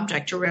social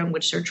object around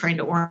which they're trying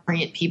to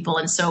orient people.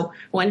 And so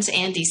once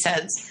Andy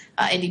says,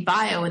 Andy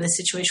Bio in the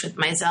situation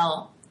with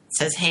Maisel,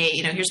 says, hey,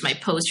 you know, here's my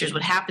post, here's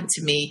what happened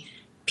to me,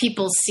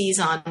 people seize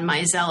on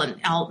Maisel, and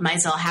all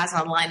Maisel has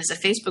online is a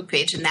Facebook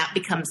page, and that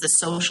becomes the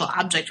social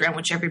object around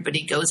which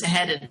everybody goes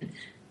ahead and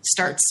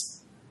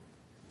starts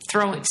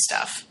throwing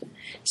stuff.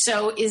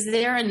 So is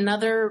there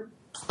another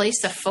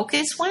place the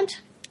focus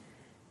went?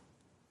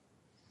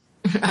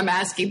 I'm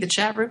asking the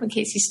chat room in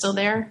case he's still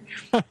there.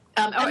 Or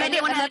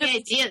anyone have any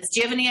ideas?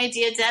 Do you have any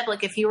idea, Deb,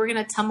 like if you were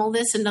going to tummel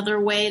this, another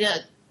way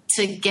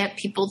to get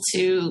people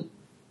to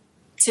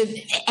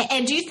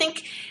and do you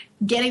think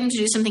getting to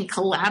do something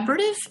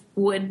collaborative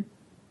would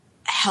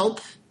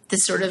help the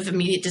sort of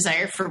immediate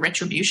desire for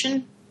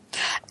retribution?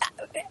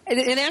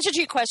 In answer to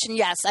your question,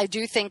 yes, I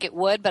do think it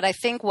would. But I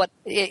think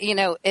in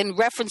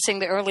referencing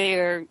the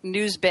earlier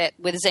news bit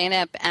with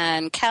Zeynep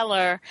and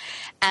Keller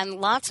and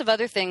lots of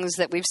other things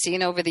that we've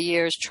seen over the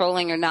years,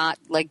 trolling or not,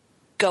 like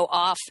go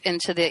off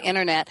into the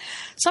internet.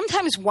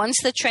 Sometimes once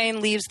the train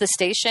leaves the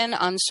station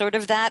on sort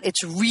of that,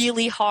 it's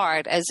really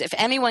hard, as if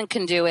anyone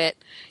can do it,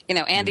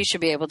 Andy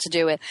should be able to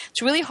do it.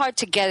 It's really hard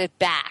to get it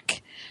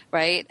back,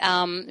 right?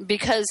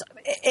 Because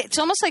it's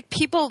almost like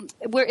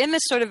we're in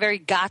this sort of very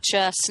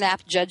gotcha,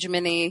 snap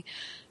judgment-y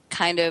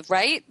kind of,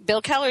 right?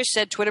 Bill Keller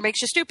said Twitter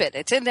makes you stupid.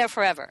 It's in there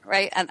forever,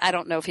 right? And I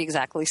don't know if he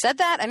exactly said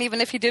that. And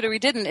even if he did or he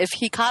didn't, if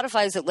he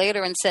codifies it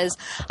later and says,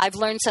 I've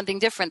learned something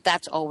different,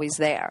 that's always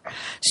there.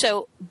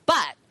 So,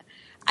 but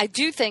I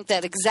do think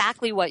that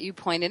exactly what you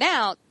pointed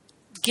out,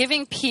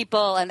 giving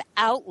people an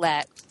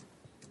outlet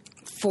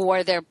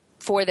for their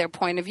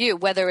point of view,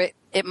 whether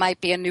it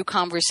might be a new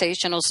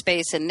conversational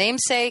space in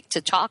Namesake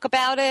to talk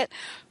about it,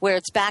 where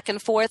it's back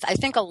and forth. I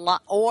think a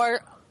lot,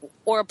 or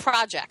a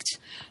project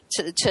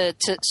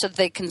so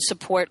they can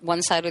support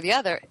one side or the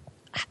other.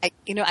 I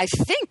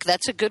think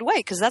that's a good way,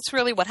 because that's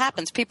really what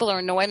happens. People are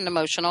annoyed and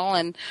emotional,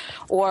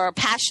 or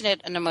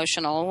passionate and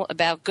emotional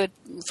about good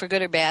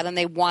or bad, and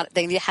they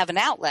have an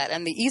outlet,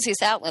 and the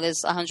easiest outlet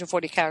is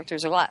 140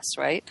 characters or less,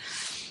 right?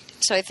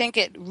 So I think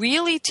it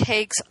really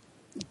takes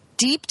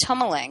deep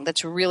tumbling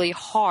that's really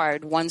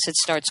hard once it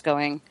starts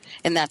going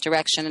in that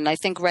direction. And I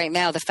think right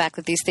now the fact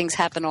that these things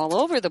happen all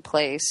over the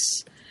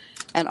place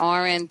and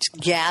aren't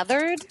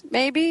gathered,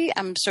 maybe,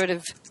 I'm sort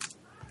of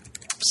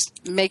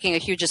making a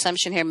huge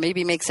assumption here,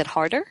 maybe makes it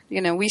harder.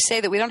 We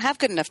say that we don't have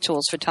good enough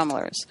tools for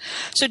tumblers.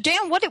 So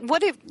Dan,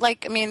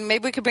 maybe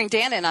we could bring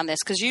Dan in on this,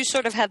 because you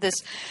sort of have this,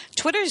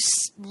 Twitter's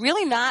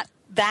really not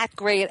that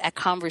great at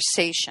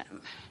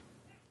conversation.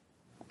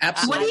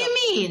 Absolutely. What do you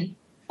mean?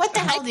 What the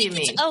hell do you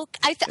mean?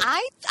 I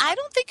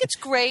don't think it's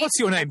great. What's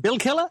your name, Bill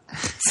Keller?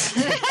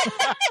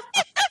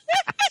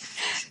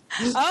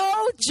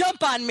 Oh,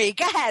 jump on me.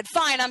 Go ahead.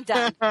 Fine, I'm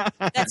done.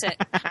 That's it.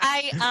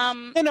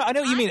 No, I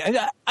know what you mean.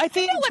 I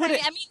think Twitter...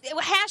 I mean,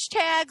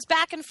 hashtags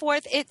back and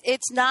forth,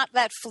 it's not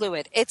that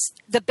fluid. It's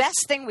the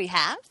best thing we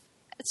have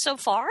so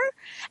far,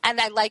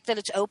 and I like that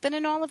it's open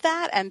and all of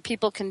that, and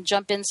people can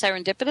jump in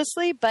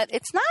serendipitously, but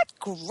it's not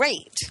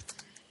great.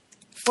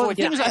 I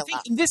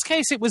think in this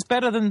case it was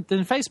better than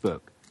Facebook.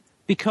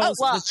 Because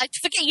I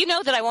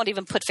forget. That I won't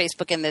even put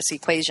Facebook in this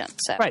equation.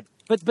 So. Right,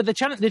 but the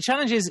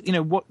challenge is,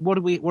 what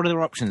are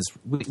their options?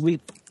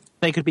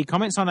 They could be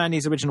comments on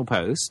Andy's original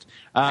post,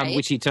 right,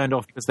 which he turned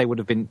off because they would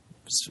have been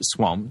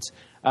swamped.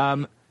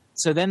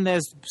 So then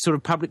there's sort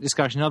of public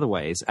discussion other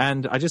ways,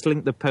 and I just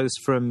linked the post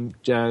from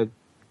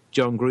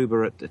John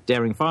Gruber at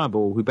Daring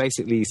Fireball, who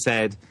basically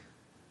said,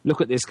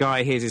 "Look at this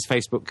guy. Here's his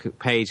Facebook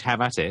page.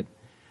 Have at it."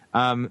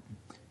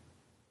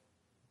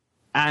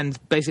 And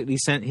basically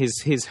sent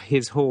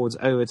his hordes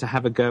over to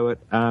have a go at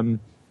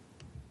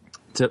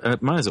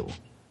Mosul,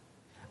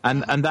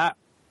 and that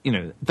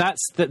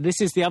this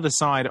is the other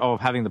side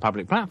of having the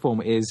public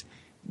platform, is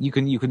you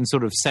can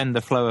sort of send the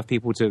flow of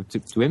people to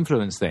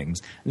influence things.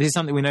 And this is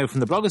something we know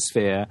from the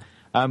blogosphere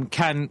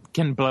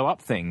can blow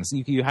up things.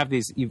 You have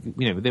these,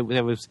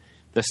 there was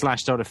the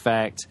Slashdot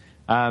effect.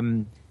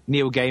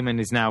 Neil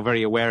Gaiman is now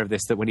very aware of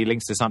this, that when he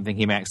links to something,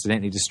 he may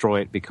accidentally destroy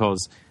it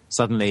because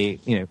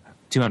suddenly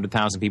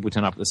 200,000 people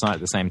turn up at the site at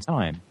the same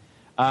time,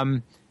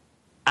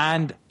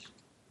 and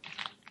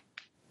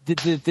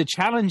the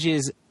challenge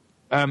is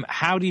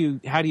how do you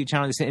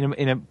challenge this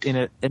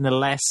in a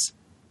less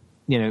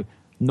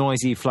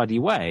noisy, floody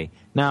way?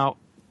 Now,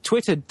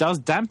 Twitter does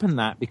dampen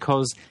that,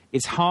 because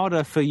it's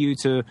harder for you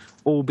to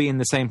all be in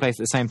the same place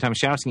at the same time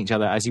shouting at each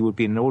other as you would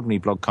be in an ordinary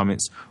blog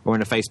comments or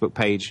in a Facebook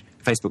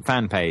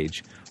fan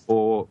page,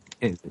 or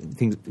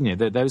things,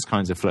 those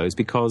kinds of flows,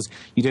 because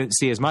you don't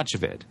see as much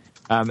of it.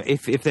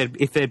 If they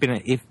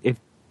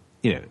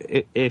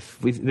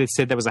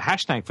said there was a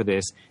hashtag for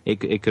this,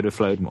 it could have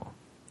flowed more.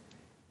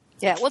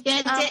 Yeah. Well,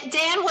 Dan,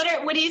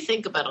 what do you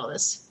think about all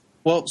this?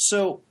 Well,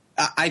 so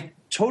I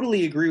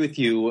totally agree with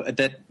you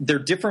that there are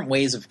different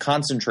ways of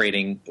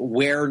concentrating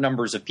where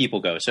numbers of people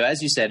go. So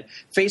as you said,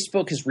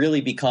 Facebook has really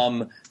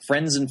become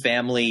friends and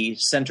family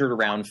centered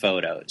around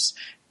photos,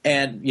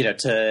 and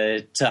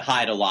to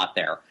hide a lot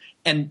there.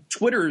 And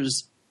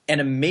Twitter's an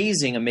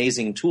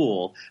amazing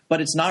tool, but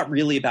it's not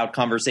really about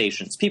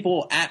conversations.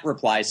 People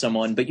 @reply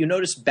someone, but you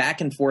notice back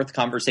and forth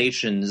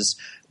conversations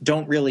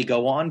don't really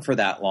go on for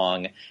that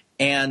long.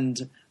 And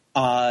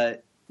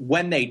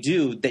when they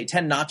do, they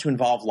tend not to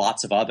involve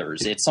lots of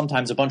others. It's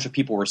sometimes a bunch of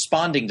people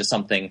responding to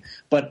something,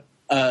 but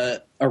a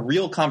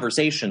real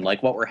conversation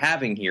like what we're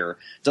having here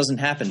doesn't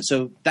happen.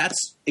 So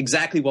that's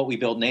exactly what we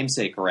built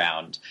Namesake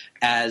around,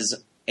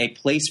 as a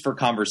place for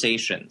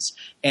conversations.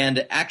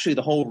 And actually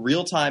the whole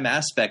real-time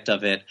aspect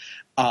of it,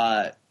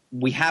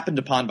 we happened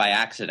upon by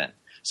accident.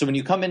 So when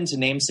you come into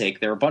Namesake,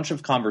 there are a bunch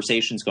of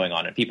conversations going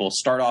on, and people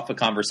start off a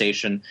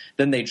conversation,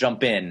 then they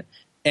jump in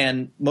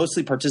and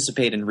mostly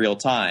participate in real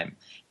time.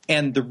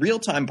 And the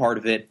real-time part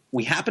of it,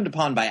 we happened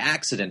upon by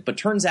accident, but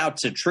turns out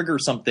to trigger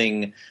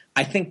something,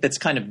 I think, that's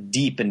kind of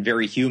deep and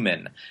very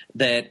human,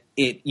 that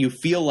you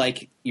feel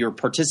like you're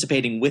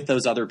participating with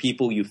those other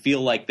people. You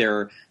feel like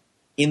they're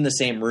in the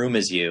same room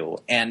as you.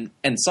 And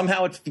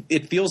somehow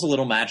it feels a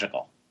little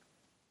magical.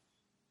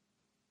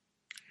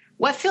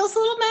 What feels a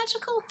little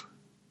magical?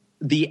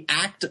 The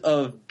act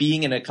of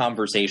being in a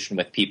conversation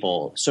with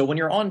people. So when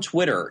you're on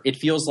Twitter, it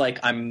feels like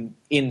I'm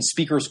in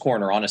Speaker's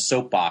Corner on a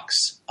soapbox,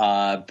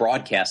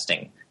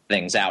 broadcasting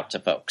things out to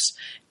folks.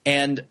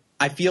 And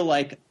I feel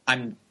like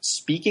I'm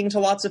speaking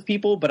to lots of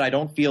people, but I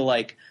don't feel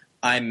like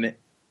I'm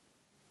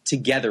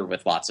together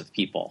with lots of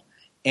people.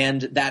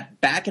 And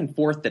that back and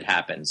forth that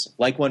happens,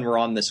 like when we're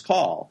on this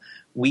call,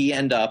 we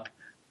end up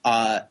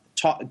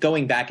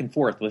going back and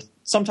forth with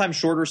sometimes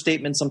shorter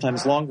statements,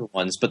 sometimes longer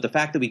ones. But the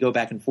fact that we go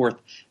back and forth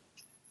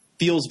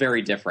feels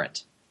very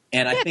different.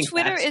 And I think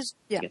Twitter is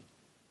 – yeah.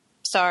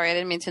 Sorry, I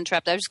didn't mean to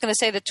interrupt. I was just going to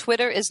say that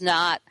Twitter is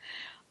not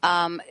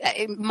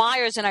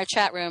Myers in our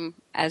chat room,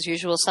 as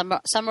usual,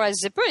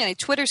 summarizes it brilliantly.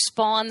 Twitter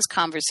spawns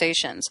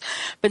conversations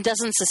but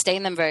doesn't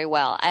sustain them very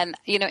well. And,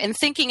 in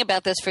thinking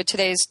about this for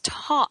today's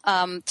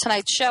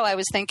tonight's show, I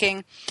was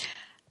thinking –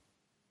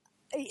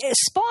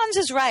 spawns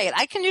is right.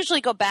 I can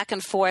usually go back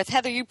and forth.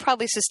 Heather, you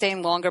probably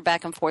sustain longer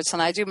back and forths than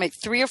I do, maybe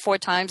 3 or 4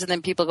 times, and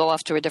then people go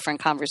off to a different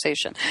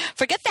conversation.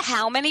 Forget the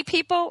how many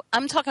people.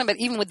 I'm talking about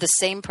even with the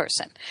same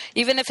person,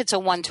 even if it's a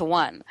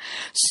one-to-one.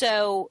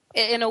 So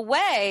in a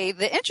way,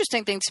 the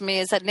interesting thing to me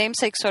is that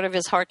Namesake sort of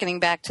is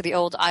hearkening back to the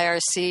old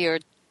IRC or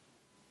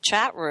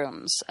chat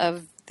rooms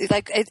of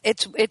like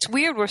it's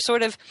weird. We're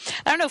sort of,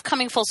 I don't know if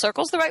coming full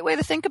circle is the right way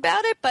to think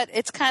about it, but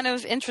it's kind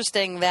of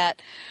interesting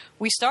that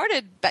we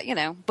started,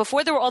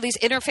 before there were all these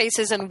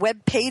interfaces and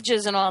web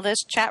pages and all this,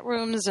 chat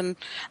rooms and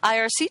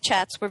IRC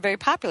chats were very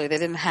popular. They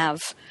didn't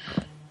have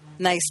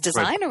nice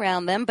design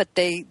around them, but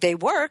they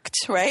worked,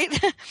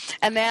 right?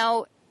 And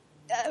now,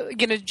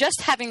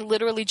 just having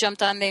literally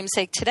jumped on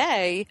Namesake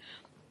today,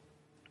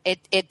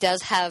 it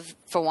does have,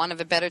 for want of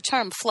a better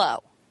term,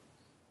 flow.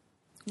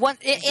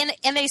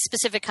 In a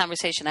specific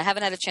conversation. I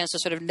haven't had a chance to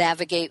sort of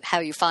navigate how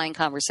you find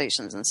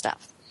conversations and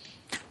stuff.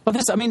 Well,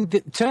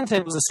 the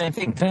Turntable is the same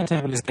thing.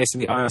 Turntable is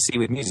basically IRC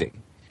with music.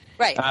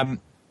 Right.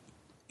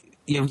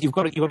 You've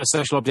got a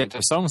social object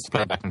of songs to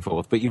play back and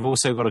forth, but you've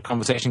also got a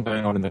conversation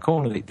going on in the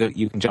corner that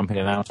you can jump in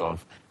and out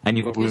of, and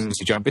you've got rooms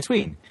to jump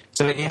between.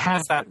 So it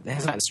has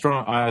that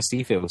strong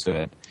IRC feel to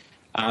it.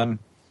 And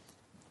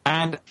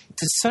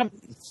to some,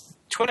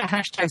 Twitter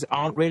hashtags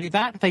aren't really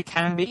that. They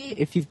can be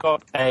if you've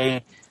got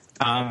a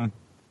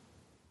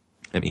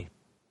we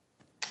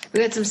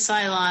got some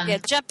Cylon. Yeah,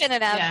 jump in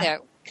and out there.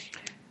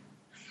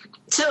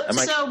 So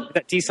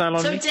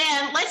D-Cylon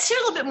Dan, let's hear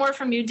a little bit more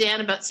from you,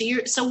 Dan, about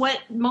so what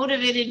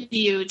motivated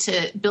you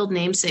to build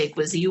Namesake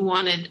was you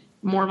wanted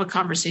more of a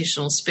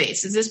conversational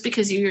space. Is this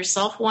because you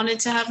yourself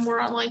wanted to have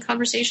more online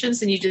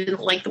conversations and you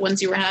didn't like the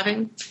ones you were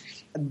having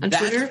on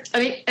Twitter?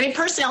 I mean,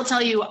 personally, I'll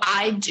tell you,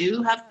 I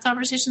do have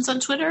conversations on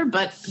Twitter,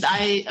 but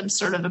I am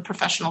sort of a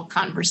professional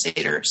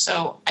conversator,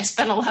 so I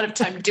spend a lot of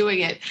time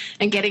doing it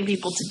and getting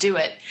people to do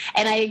it.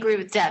 And I agree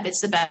with Deb;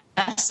 it's the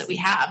best that we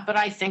have. But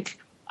I think,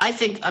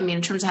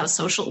 in terms of how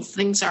social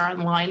things are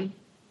online,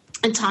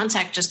 and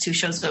Tontac just 2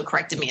 shows ago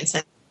corrected me and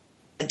said,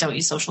 don't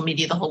use social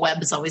media. The whole web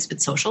has always been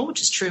social,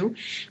 which is true.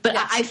 But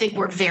yes. I think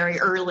we're very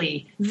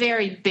early,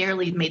 very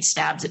barely made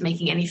stabs at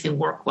making anything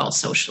work well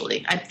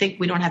socially. I think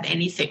we don't have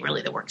anything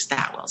really that works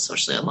that well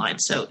socially online.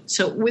 So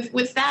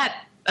with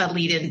that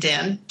lead in,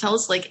 Dan, tell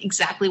us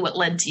exactly what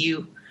led to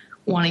you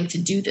wanting to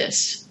do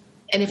this,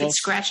 and if it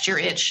scratched your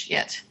itch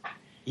yet.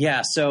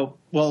 Yeah. So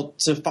follow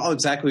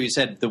exactly what you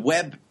said. The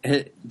web,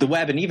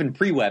 and even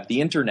pre-web,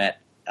 the internet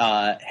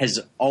has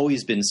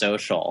always been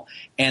social,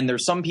 and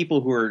there's some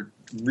people who are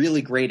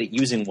really great at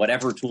using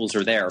whatever tools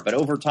are there. But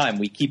over time,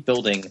 we keep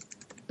building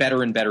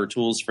better and better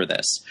tools for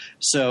this.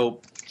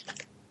 So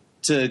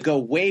to go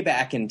way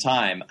back in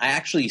time, I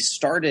actually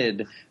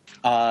started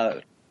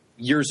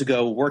years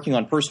ago working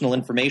on personal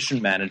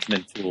information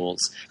management tools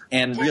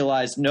and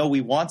realized, no,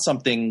 we want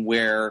something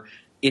where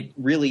it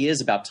really is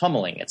about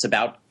tumbling. It's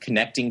about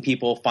connecting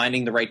people,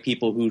 finding the right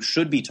people who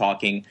should be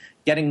talking,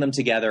 getting them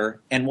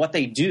together. And what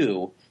they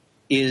do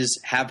is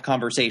have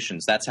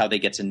conversations. That's how they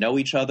get to know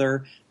each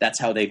other. That's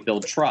how they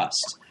build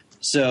trust.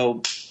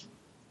 So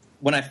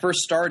when I first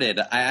started,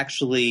 I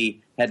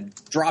actually had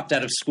dropped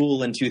out of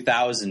school in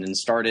 2000 and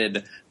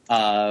started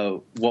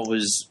what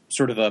was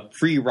sort of a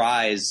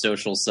pre-Rise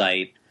social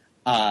site,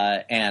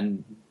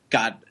 and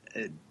got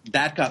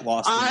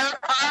lost.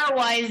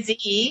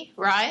 RYZE,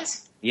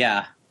 Rise?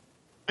 Yeah.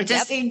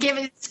 Just give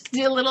it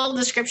a little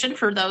description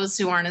for those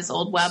who aren't as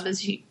old web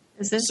as you.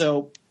 Is this?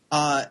 So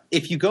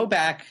if you go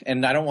back,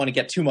 and I don't want to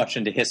get too much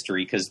into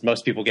history because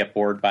most people get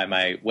bored by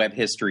my web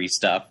history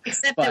stuff.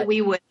 Except that we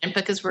wouldn't,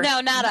 because we're... No,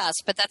 not us,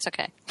 but that's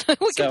okay.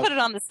 We can put it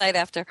on the site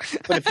after.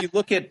 But if you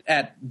look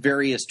at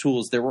various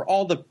tools, there were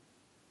all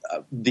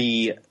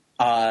the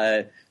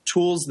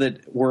tools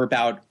that were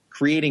about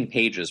creating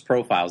pages,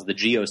 profiles, the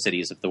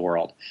GeoCities of the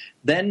world.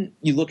 Then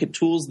you look at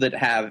tools that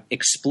have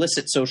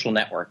explicit social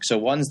networks, so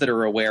ones that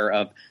are aware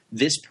of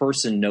this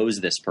person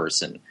knows this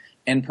person.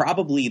 And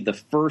probably the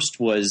first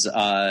was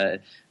a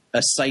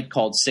site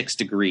called 6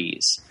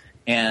 Degrees.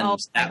 And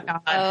that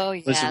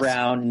was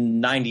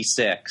around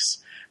 96.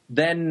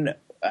 Then,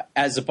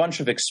 as a bunch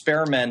of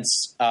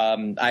experiments,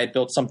 I had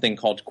built something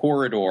called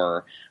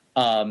Corridor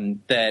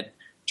that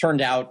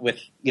turned out with,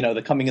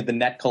 the coming of the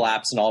net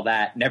collapse and all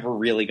that, never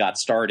really got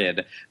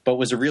started, but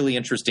was a really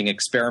interesting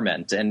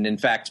experiment. And in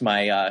fact,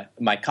 my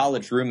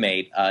college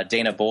roommate,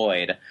 Dana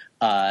Boyd,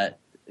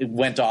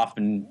 went off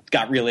and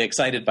got really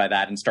excited by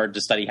that and started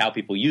to study how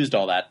people used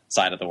all that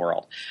side of the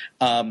world.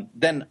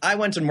 Then I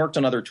went and worked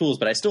on other tools,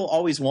 but I still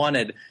always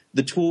wanted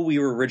the tool we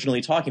were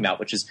originally talking about,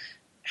 which is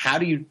how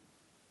do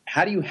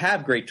you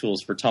have great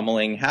tools for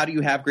tumbling? How do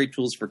you have great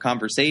tools for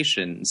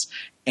conversations?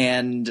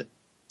 And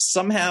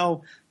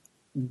somehow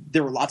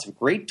there were lots of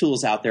great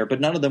tools out there,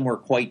 but none of them were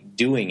quite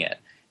doing it.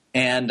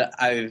 And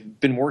I've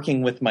been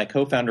working with my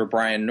co-founder,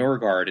 Brian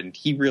Norgard, and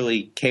he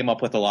really came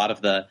up with a lot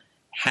of the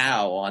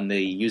how on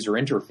the user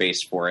interface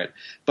for it.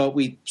 But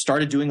we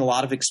started doing a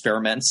lot of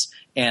experiments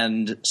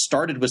and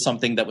started with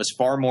something that was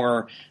far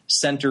more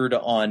centered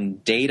on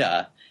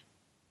data.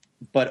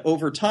 But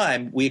over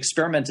time, we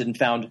experimented and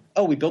found,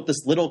 we built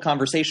this little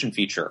conversation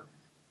feature.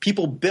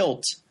 People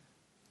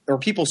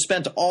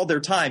spent all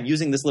their time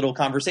using this little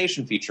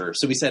conversation feature.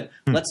 So we said,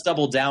 let's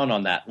double down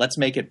on that. Let's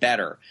make it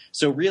better.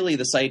 So really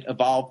the site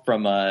evolved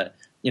from a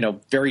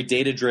very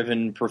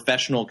data-driven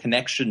professional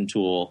connection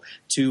tool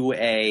to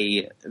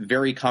a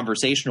very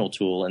conversational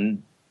tool.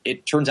 And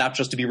it turns out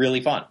just to be really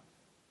fun.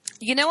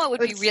 You know what would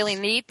be really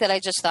neat that I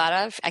just thought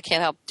of? I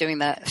can't help doing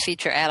the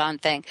feature add-on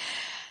thing.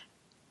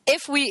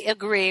 If we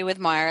agree with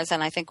Mars,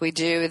 and I think we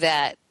do,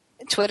 that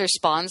Twitter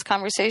spawns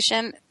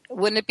conversation,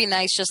 wouldn't it be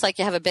nice, just like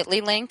you have a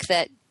Bitly link,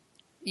 that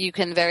you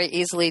can very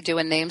easily do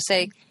a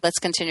namesake? Let's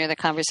continue the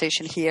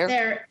conversation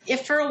here.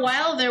 If for a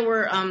while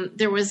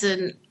there was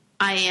an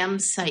IM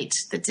site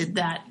that did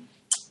that.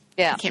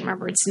 Yeah, I can't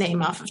remember its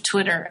name off of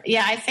Twitter.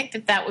 Yeah, I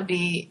think that would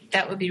be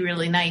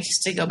really nice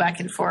to go back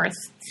and forth.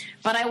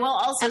 But I will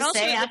also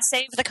say, it would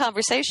save the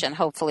conversation,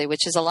 hopefully,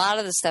 which is a lot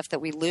of the stuff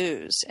that we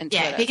lose in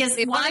Twitter. Yeah, because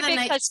my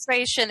big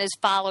frustration is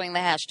following the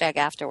hashtag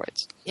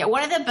afterwards. Yeah,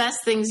 one of the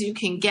best things you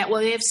can get.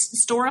 Well, we have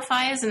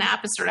Storify as an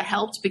app. It sort of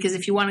helped because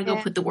if you want to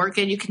go put the work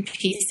in, you can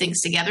piece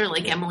things together,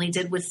 like Emily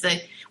did with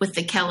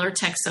the Keller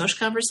Tech Soch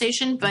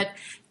conversation. But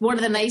one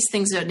of the nice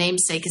things about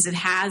Namesake is it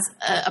has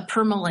a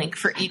permalink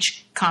for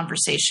each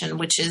conversation,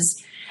 which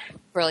is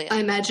brilliant. I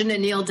imagine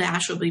Anil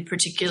Dash will be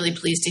particularly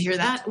pleased to hear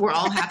that. We're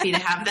all happy to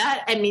have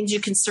that. It means you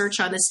can search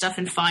on this stuff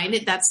and find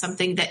it. That's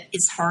something that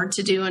is hard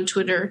to do on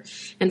Twitter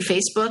and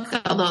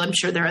Facebook, although I'm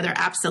sure there are other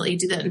apps that let you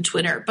do that on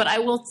Twitter. But I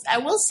will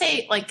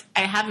say, like,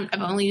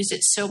 I've only used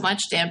it so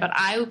much, Dan, but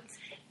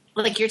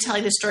like you're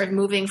telling the story of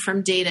moving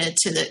from data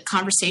to the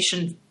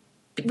conversation,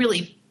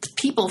 really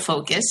people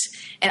focus.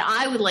 And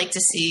I would like to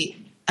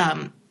see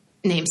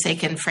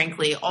Namesake and,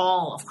 frankly,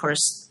 all, of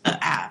course,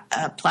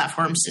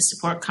 platforms to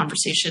support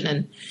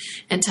conversation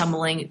and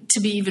tumbling to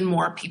be even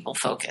more people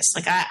focused.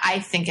 Like I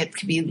think it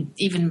could be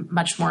even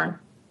much more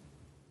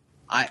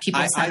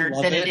people centered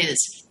than it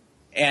is.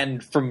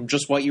 And from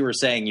just what you were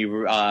saying, you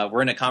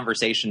were in a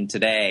conversation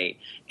today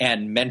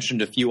and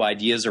mentioned a few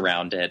ideas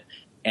around it.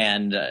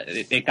 And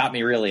it got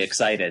me really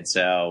excited,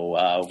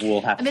 so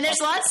we'll have to...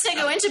 there's lots to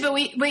go into, but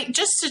we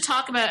just to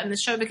talk about it in the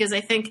show, because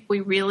I think we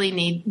really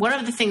need... One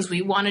of the things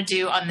we want to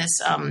do on this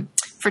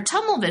for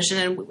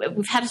Tumblevision, and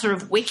we've had a sort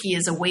of wiki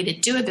as a way to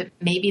do it, but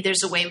maybe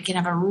there's a way we can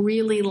have a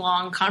really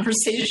long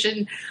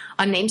conversation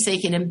on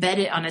Namesake and embed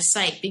it on a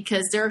site,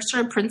 because there are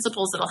sort of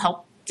principles that will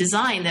help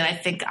design that I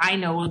think I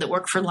know that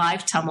work for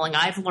live tumbling.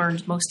 I've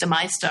learned most of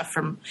my stuff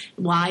from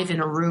live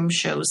in a room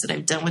shows that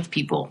I've done with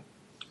people.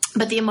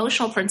 But the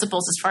emotional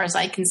principles, as far as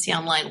I can see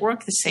online,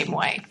 work the same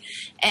way.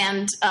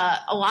 And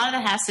a lot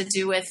of it has to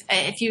do with,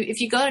 if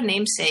you go to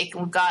Namesake,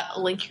 and we've got a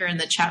link here in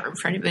the chat room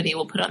for anybody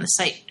we'll put on the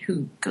site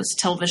who goes to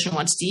television and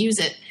wants to use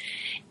it,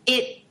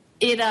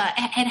 it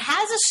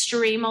has a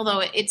stream,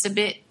 although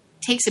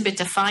takes a bit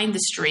to find the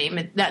stream,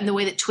 not in the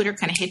way that Twitter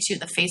kind of hits you in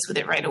the face with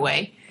it right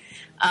away,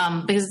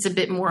 because it's a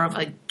bit more of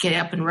a get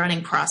up and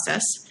running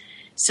process.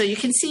 So you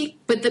can see,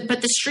 but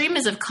the stream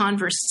is of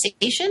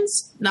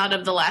conversations, not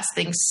of the last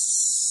things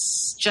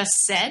just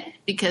said,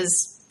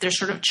 because they're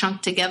sort of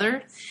chunked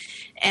together.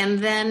 And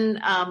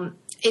then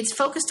it's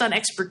focused on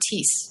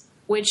expertise,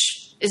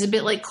 which is a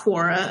bit like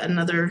Quora,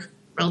 another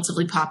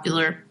relatively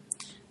popular,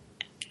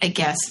 I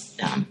guess,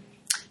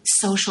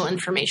 social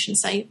information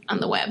site on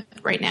the web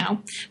right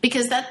now,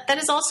 because that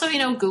is also,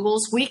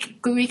 Google's weak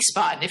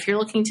spot. And if you're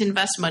looking to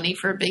invest money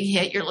for a big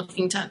hit, you're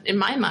looking to, in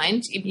my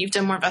mind, you've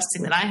done more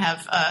investing than I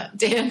have,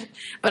 Dan,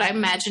 but I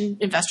imagine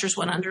investors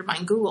want to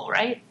undermine Google,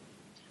 right?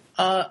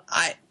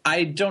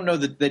 I don't know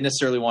that they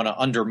necessarily want to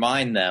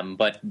undermine them,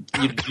 but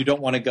you don't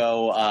want to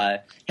go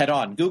head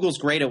on. Google's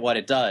great at what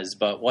it does,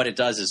 but what it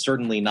does is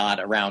certainly not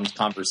around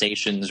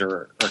conversations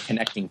or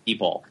connecting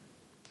people.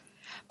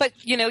 But,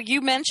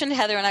 you mentioned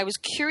Heather, and I was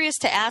curious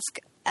to ask.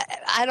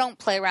 I don't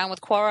play around with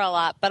Quora a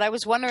lot, but I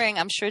was wondering,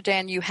 I'm sure,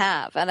 Dan, you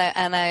have. And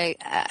I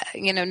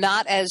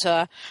not as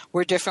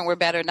we're different, we're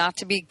better, not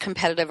to be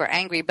competitive or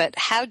angry, but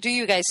how do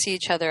you guys see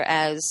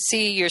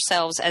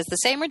yourselves as the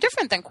same or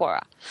different than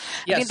Quora?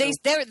 Yeah, I mean,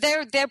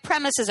 their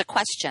premise is a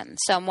question.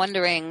 So I'm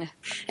wondering.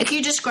 And can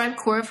you describe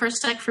Quora for a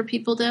sec for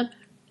people, Deb?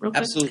 Real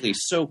quick? Absolutely.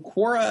 So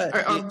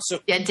Quora.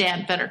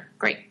 Dan, better.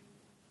 Great.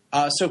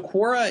 So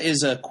Quora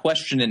is a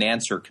question and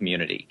answer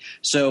community.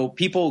 So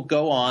people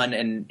go on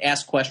and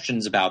ask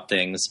questions about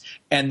things,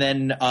 and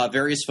then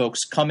various folks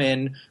come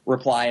in,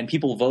 reply, and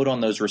people vote on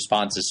those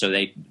responses. So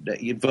they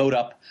vote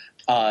up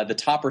the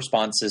top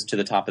responses to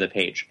the top of the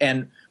page.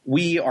 And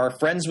we are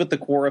friends with the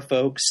Quora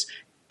folks,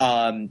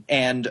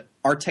 and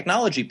our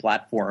technology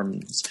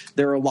platforms,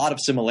 there are a lot of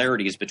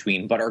similarities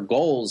between, but our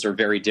goals are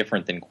very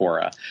different than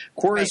Quora.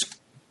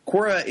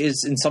 Quora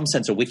is, in some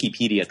sense, a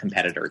Wikipedia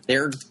competitor.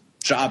 Their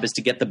job is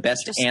to get the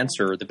best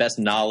answer, the best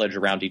knowledge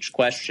around each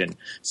question.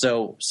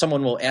 So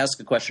someone will ask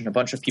a question, a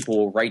bunch of people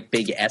will write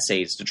big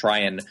essays to try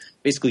and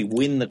basically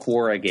win the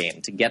Quora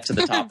game to get to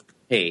the top of the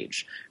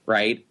page,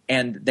 right?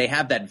 And they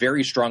have that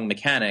very strong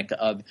mechanic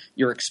of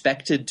you're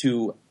expected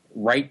to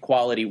write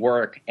quality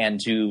work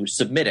and to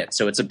submit it.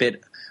 So it's a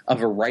bit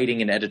of a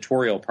writing and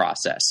editorial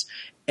process.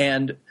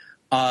 And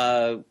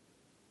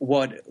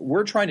what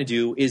we're trying to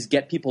do is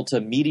get people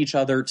to meet each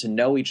other, to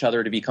know each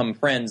other, to become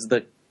friends.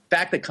 The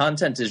fact that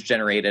content is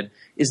generated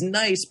is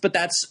nice, but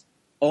that's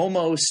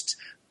almost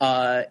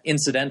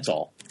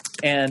incidental.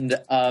 And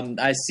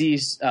I see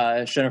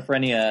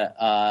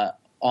Xenophrenia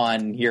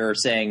on here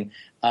saying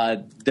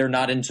they're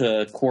not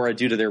into Quora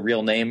due to their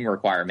real name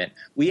requirement.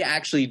 We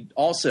actually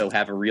also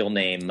have a real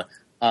name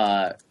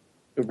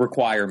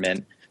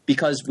requirement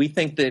because we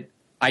think that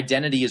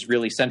identity is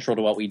really central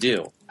to what we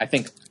do. I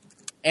think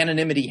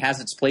anonymity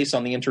has its place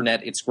on the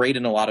internet. It's great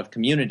in a lot of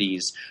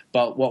communities,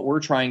 but what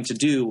we're trying to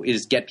do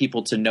is get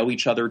people to know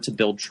each other, to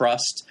build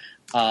trust.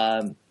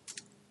 And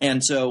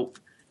so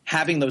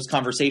having those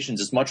conversations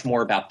is much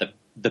more about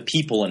the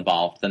people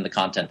involved than the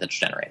content that's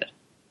generated.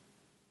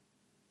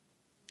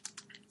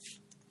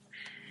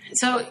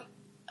 So,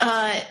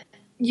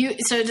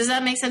 so does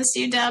that make sense to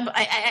you, Deb?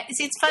 I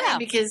see. It's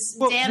funny because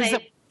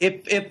Dan,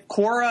 if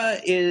Quora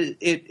is,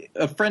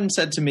 a friend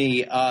said to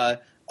me,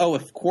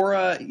 if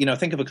Quora,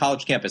 think of a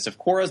college campus. If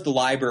Quora is the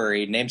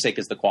library, Namesake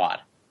is the quad.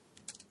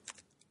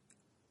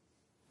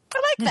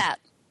 I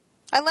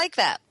like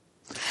that.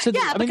 So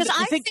because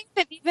I think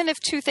that even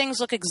if two things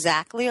look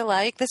exactly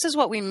alike, this is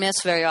what we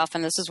miss very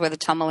often. This is where the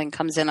tumbling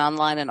comes in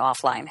online and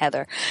offline,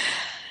 Heather.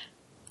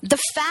 The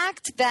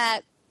fact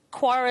that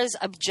Quora's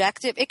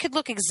objective, it could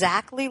look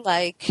exactly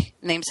like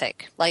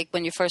Namesake, like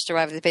when you first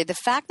arrive at the page. The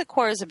fact that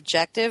Quora's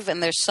objective,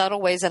 and there's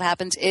subtle ways that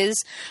happens,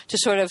 is to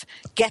sort of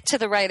get to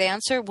the right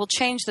answer will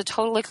change the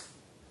total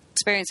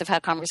experience of how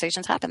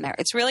conversations happen there.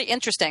 It's really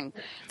interesting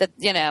that,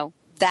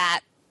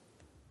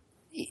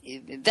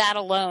 that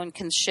alone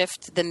can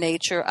shift the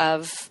nature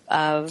of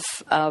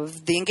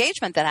the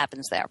engagement that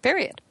happens there,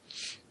 period.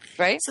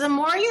 Right? So the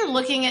more you're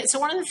looking at, so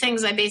one of the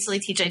things I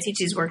teach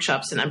these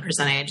workshops and I'm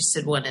presenting. I just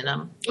did one in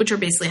which are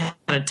basically how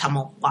to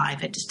tummel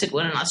live. I just did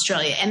one in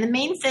Australia. And the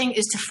main thing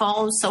is to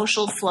follow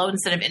social flow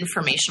instead of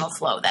informational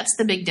flow. That's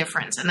the big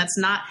difference. And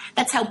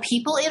that's how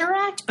people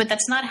interact, but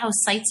that's not how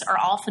sites are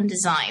often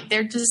designed.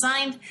 They're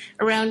designed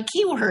around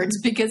keywords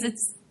because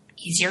it's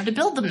easier to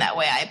build them that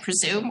way, I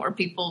presume, or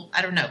people,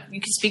 I don't know. You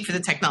can speak for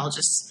the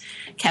technologists,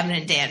 Kevin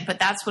and Dan, but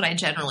that's what I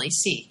generally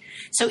see.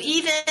 So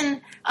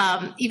even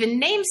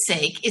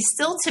Namesake is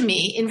still, to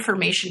me,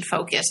 information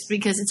focused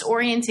because it's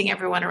orienting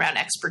everyone around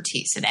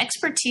expertise. And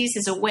expertise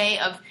is a way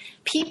of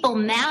people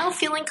now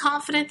feeling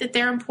confident that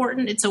they're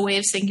important. It's a way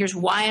of saying, here's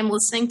why I'm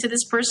listening to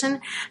this person.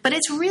 But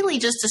it's really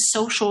just a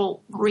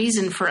social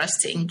reason for us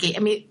to engage. I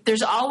mean,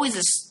 there's always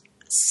a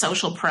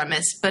social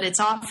premise, but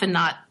it's often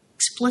not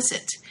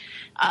explicit.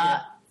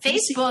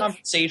 Facebook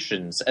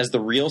conversations as the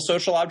real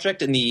social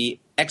object, and the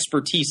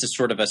expertise is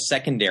sort of a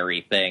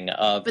secondary thing.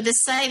 But the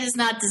site is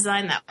not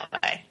designed that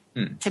way,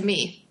 to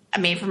me. I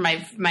mean, from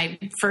my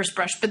first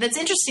brush. But that's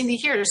interesting to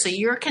hear. So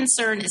your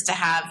concern is to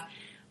have,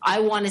 I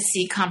want to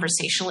see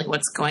conversationally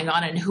what's going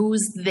on and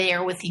who's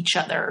there with each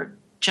other,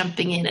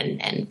 jumping in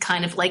and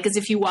kind of like as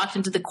if you walked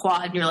into the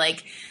quad and you're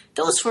like,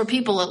 those four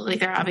people look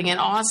like they're having an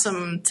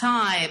awesome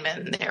time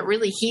and they're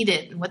really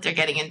heated in what they're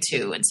getting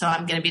into. And so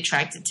I'm going to be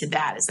attracted to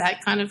that. Is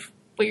that kind of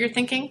what you're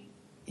thinking?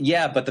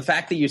 Yeah, but the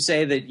fact that you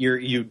say that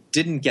you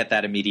didn't get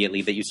that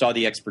immediately, that you saw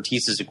the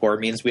expertise as a core,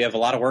 means we have a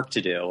lot of work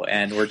to do.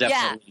 And we're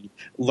definitely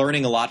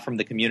learning a lot from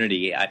the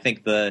community. I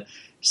think the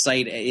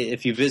site,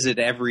 if you visit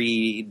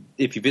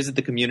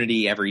the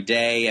community every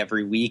day,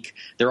 every week,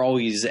 there are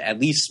always at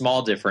least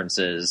small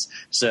differences.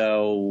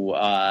 So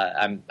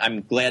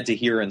I'm glad to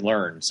hear and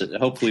learn. So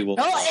hopefully we'll.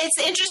 Well, it's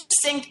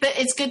interesting, but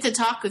it's good to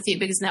talk with you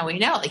because now we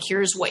know. Like,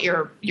 here's what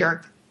your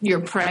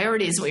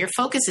priorities, what your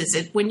focus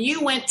is. When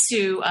you went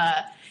to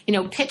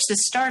pitch the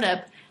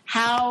startup,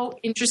 how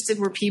interested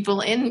were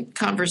people in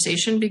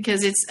conversation?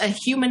 Because it's a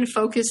human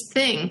focused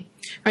thing.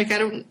 Like,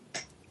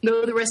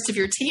 know the rest of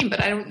your team,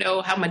 but I don't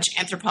know how much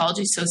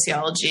anthropology,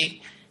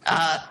 sociology,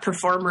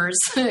 performers,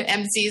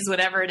 MCs,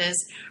 whatever it is,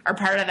 are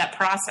part of that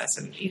process.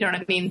 And you know what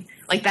I mean?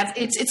 Like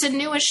it's a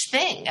newish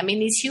thing. I mean,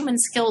 these human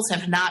skills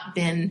have not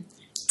been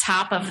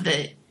top of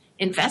the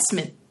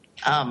investment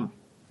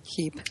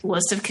Heap.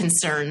 list of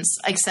concerns,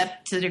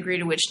 except to the degree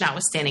to which,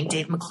 notwithstanding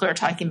Dave McClure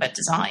talking about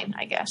design,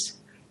 I guess.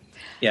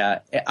 Yeah,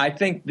 I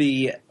think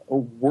the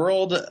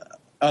world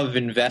of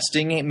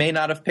investing may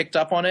not have picked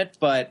up on it,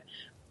 but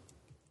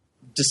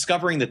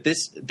discovering that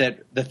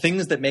the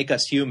things that make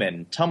us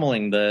human,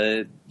 tumbling,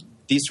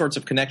 these sorts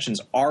of connections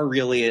are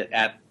really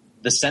at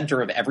the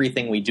center of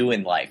everything we do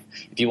in life.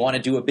 If you want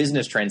to do a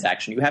business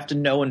transaction, you have to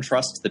know and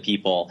trust the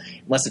people,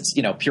 unless it's,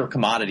 pure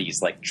commodities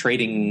like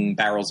trading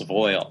barrels of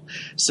oil.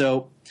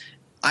 So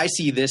I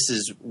see this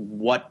as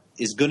what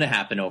is going to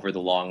happen over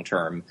the long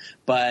term.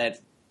 But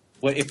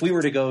if we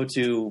were to go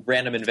to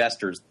random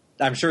investors,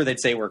 I'm sure they'd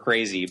say we're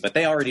crazy, but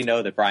they already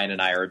know that Brian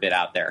and I are a bit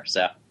out there.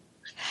 So.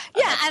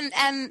 Yeah,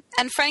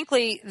 and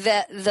frankly,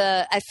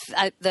 the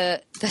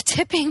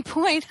tipping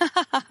point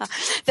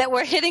that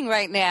we're hitting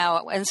right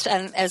now, and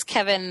as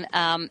Kevin,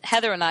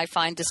 Heather, and I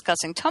find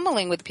discussing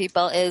tumbling with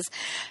people, is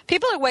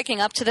people are waking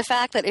up to the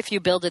fact that if you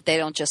build it, they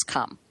don't just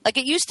come. Like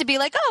it used to be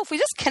like, oh, if we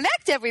just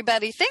connect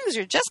everybody, things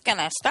are just going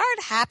to start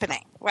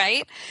happening,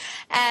 right?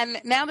 And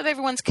now that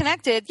everyone's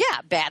connected, yeah,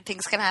 bad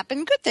things can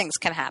happen, good things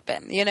can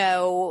happen.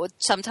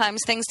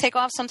 Sometimes things take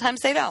off, sometimes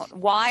they don't.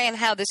 Why and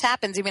how this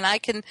happens, I mean, I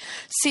can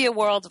see a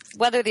world,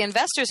 whether the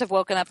investors have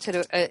woken up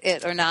to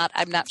it or not,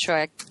 I'm not sure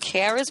I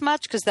care as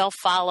much because they'll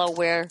follow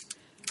where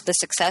the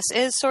success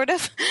is, sort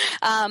of.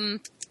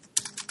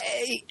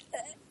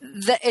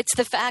 It's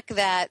the fact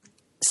that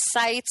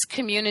sites,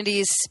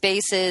 communities,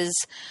 spaces,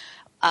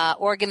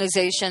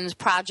 organizations,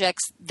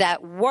 projects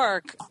that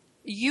work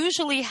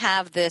usually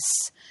have this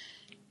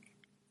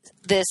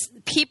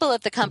people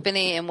at the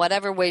company in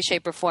whatever way,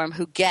 shape, or form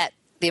who get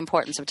the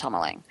importance of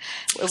tumbling,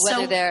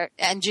 whether they're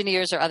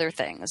engineers or other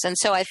things. And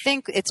so I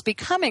think it's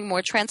becoming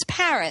more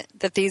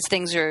transparent that these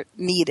things are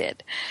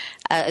needed.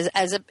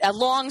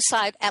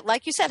 Alongside,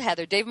 like you said,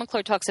 Heather, Dave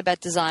McClure talks about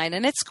design,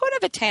 and it's sort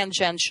of a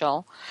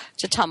tangential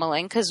to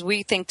tumbling because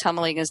we think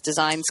tumbling is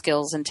design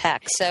skills and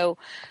tech. So,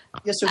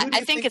 yeah, so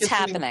I think it's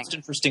happening. Most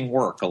interesting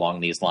work along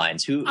these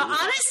lines.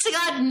 Honest to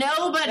God,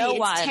 nobody. No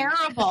one. It's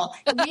terrible.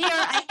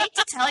 I hate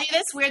to tell you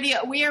this.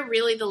 We are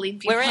really the lead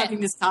people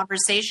having this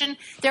conversation.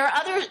 There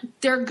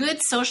are good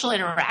social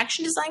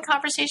interaction design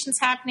conversations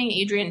happening.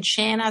 Adrian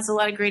Chan has a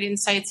lot of great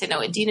insights. I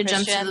know Adina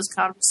jumps into those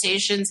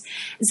conversations.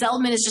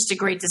 Zeldman is just a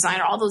great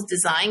designer. All those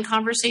design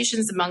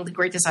conversations among the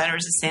great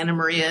designers of Santa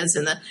Maria's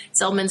and the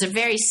Zeldmans are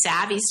very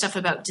savvy stuff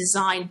about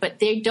design, but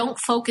they don't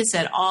focus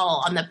at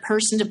all on the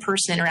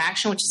person-to-person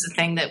interaction, which is the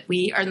thing that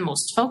we are the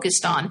most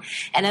focused on.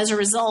 And as a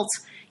result,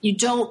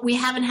 we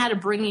haven't had a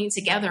bringing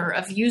together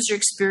of user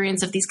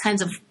experience of these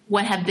kinds of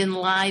what have been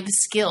live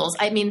skills.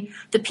 I mean,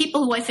 the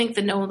people who I think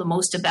that know the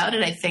most about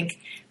it, I think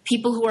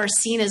people who are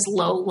seen as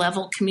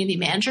low-level community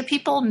manager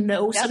people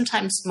know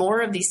sometimes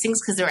more of these things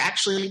because they're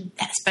actually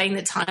spending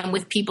the time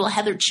with people.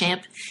 Heather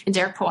Champ and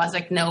Derek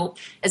Powazek know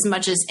as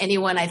much as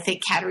anyone. I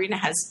think Katerina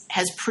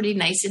has pretty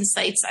nice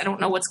insights. I don't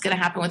know what's going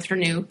to happen with her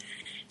new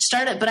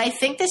startup, but I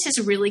think this is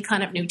really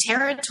kind of new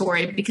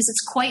territory because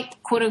it's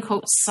quite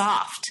quote-unquote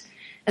soft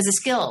as a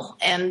skill,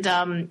 and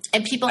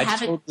people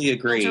haven't totally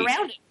agree. built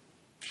around it.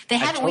 They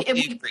haven't.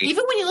 Totally agree.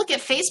 Even when you look at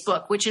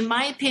Facebook, which in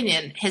my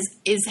opinion has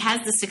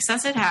the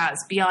success it has,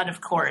 beyond,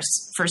 of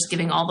course, first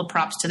giving all the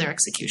props to their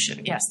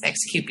execution. Yes, they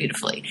execute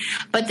beautifully,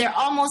 but they're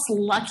almost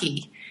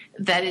lucky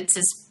that it's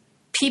as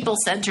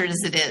people-centered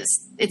as it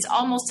is. It's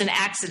almost an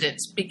accident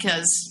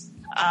because.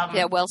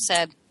 Yeah, well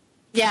said.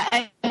 Yeah,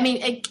 I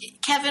mean,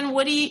 Kevin,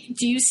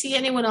 do you see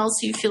anyone else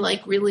you feel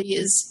like really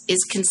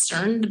is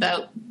concerned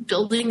about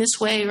building this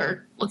way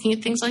or looking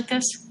at things like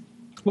this?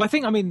 Well, I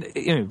think,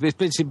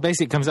 it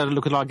basically comes out to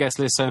look at our guest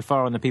list so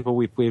far and the people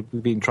we've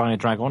been trying to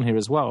drag on here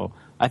as well.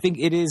 I think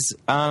it is,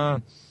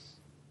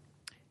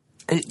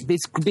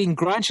 it's being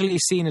gradually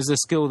seen as a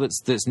skill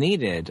that's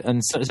needed,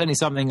 and certainly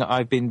something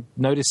I've been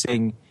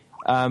noticing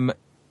in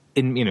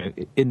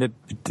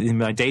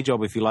my day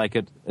job, if you like,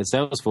 at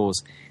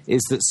Salesforce,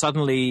 is that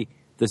suddenly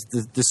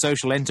the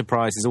social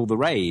enterprise is all the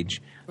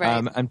rage,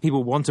 right. And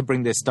people want to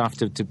bring this stuff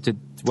to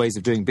ways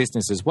of doing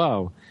business as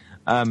well.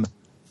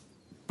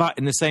 But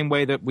in the same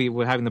way that we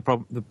were having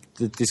the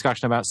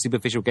discussion about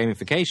superficial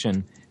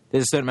gamification,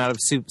 there's a certain amount of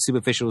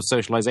superficial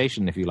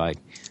socialization, if you like,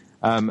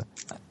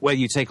 where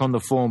you take on the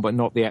form but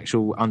not the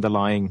actual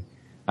underlying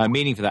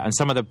meaning for that. And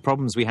some of the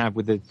problems we have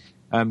with the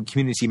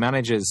community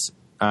managers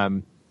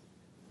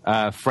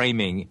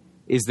framing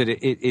is that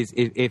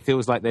it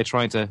feels like they're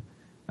trying to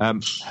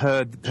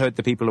herd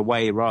the people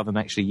away rather than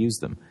actually use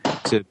them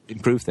to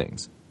improve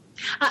things.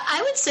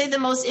 I would say the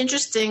most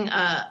interesting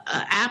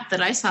app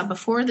that I saw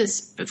before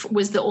this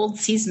was the old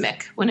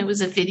Seismic, when it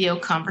was a video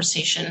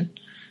conversation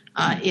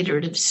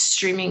iterative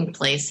streaming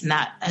place, and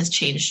that has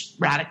changed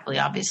radically.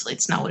 Obviously,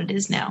 it's not what it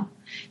is now.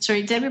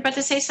 Sorry, Deb, you're about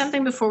to say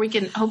something before we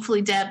can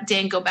hopefully,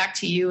 Dan, go back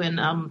to you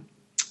and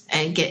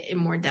get in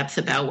more depth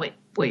about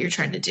what you're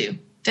trying to do.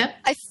 Deb?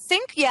 I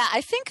think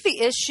the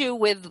issue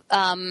with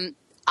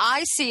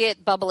I see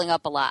it bubbling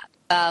up a lot.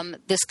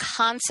 This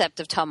concept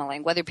of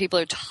tumbling, whether people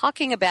are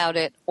talking about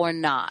it or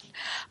not.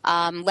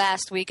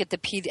 Last week at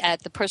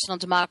the Personal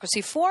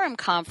Democracy Forum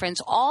conference,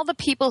 all the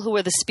people who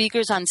were the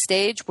speakers on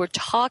stage were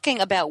talking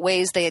about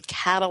ways they had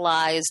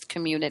catalyzed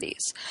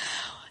communities.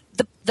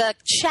 The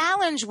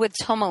challenge with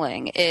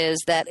tumbling is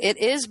that it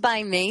is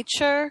by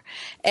nature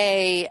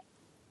a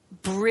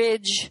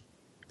bridge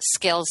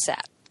skill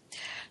set.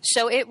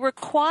 So it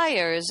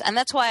requires, and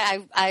that's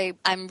why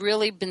I'm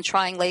really been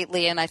trying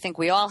lately, and I think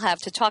we all have,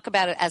 to talk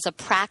about it as a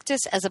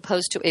practice as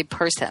opposed to a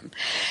person.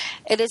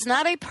 It is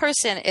not a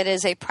person, it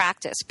is a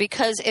practice,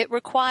 because it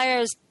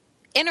requires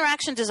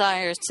interaction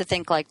designers to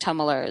think like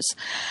tumblers,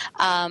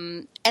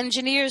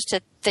 engineers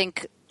to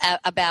think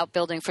about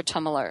building for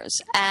tumblers,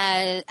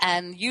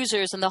 and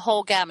users and the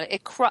whole gamut.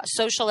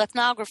 Social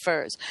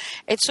ethnographers.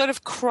 It sort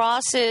of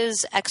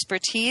crosses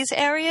expertise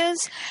areas,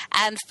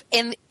 and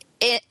in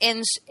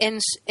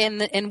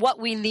what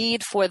we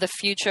need for the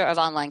future of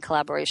online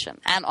collaboration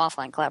and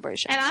offline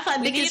collaboration. And I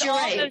think you're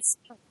right.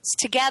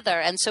 Together,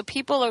 and so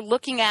people are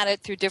looking at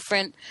it through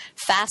different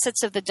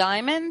facets of the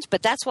diamond,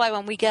 but that's why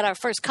when we get our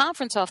first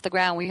conference off the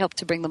ground, we hope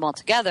to bring them all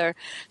together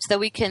so that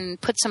we can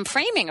put some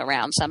framing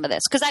around some of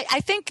this, because I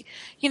think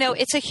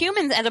it's a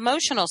human and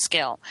emotional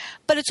skill,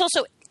 but it's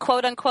also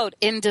quote unquote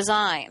in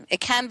design.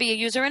 It can be a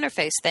user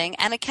interface thing,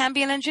 and it can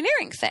be an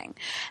engineering thing,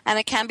 and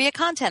it can be a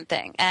content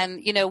thing,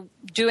 and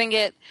doing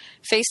it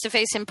face to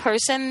face in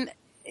person,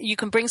 you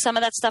can bring some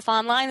of that stuff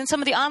online, and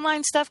some of the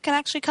online stuff can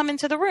actually come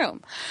into the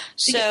room.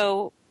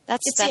 So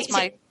that's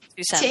my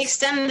 2 cents. To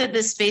extend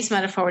the space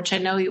metaphor, which I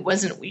know it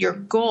wasn't your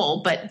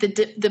goal, but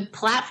the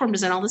platform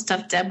design, all the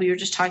stuff, Deb, we were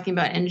just talking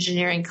about,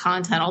 engineering,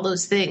 content, all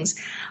those things,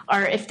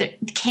 are if they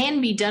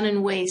can be done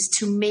in ways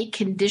to make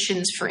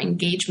conditions for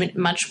engagement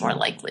much more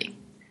likely.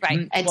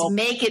 Right. And to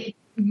make it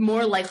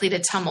more likely to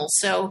tumble.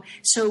 So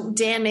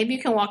Dan, maybe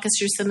you can walk us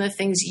through some of the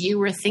things you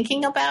were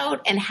thinking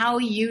about and how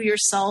you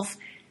yourself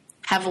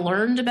have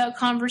learned about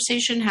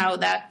conversation, how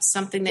that's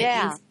something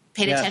that you've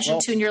paid attention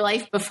to in your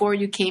life before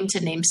you came to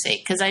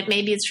Namesake? Because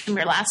maybe it's from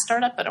your last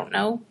startup. I don't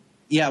know.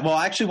 Yeah, well,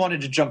 I actually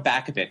wanted to jump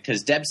back a bit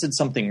because Deb said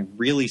something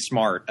really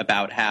smart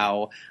about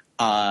how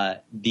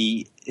that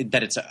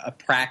it's a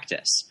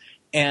practice.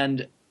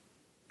 And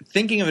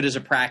thinking of it as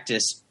a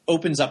practice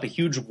opens up a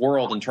huge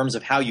world in terms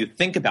of how you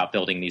think about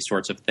building these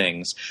sorts of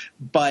things.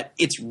 But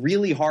it's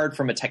really hard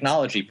from a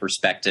technology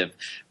perspective.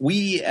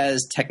 We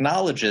as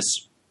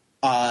technologists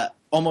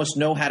almost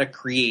know how to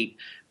create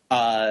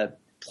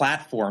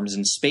platforms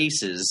and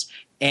spaces,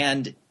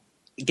 and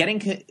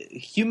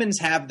humans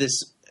have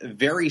this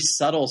very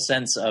subtle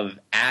sense of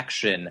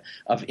action,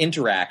 of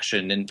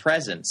interaction and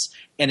presence,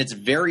 and it's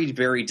very,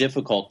 very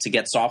difficult to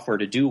get software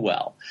to do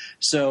well.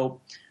 So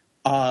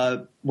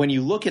when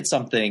you look at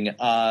something,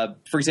 for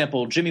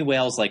example, Jimmy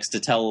Wales likes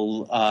to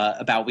tell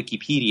about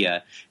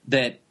Wikipedia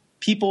that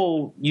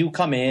you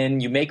come in,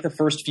 you make the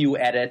first few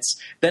edits,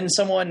 then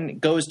someone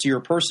goes to your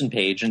person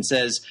page and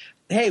says,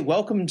 hey,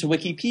 welcome to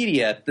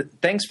Wikipedia.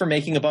 Thanks for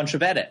making a bunch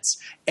of edits.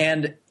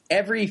 And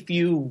every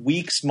few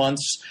weeks,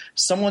 months,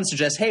 someone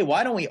suggests, hey,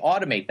 why don't we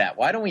automate that?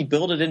 Why don't we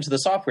build it into the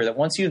software that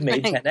once you've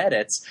made 10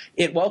 edits,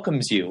 it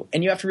welcomes you?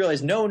 And you have to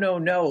realize,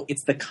 no,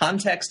 it's the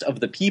context of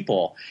the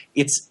people.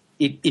 If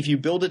you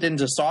build it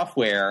into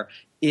software,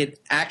 it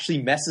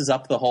actually messes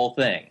up the whole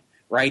thing,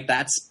 right?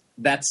 That's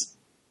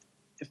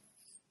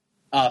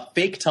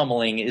fake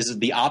tumbling is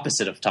the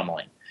opposite of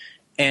tumbling.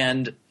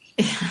 And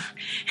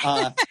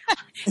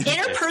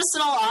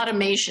interpersonal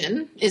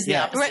automation is the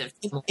opposite.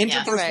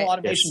 Interpersonal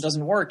automation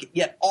doesn't work,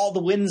 yet all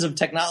the winds of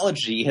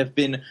technology have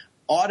been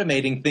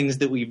automating things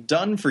that we've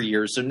done for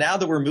years. So now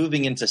that we're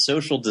moving into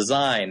social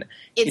design,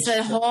 it's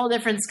a whole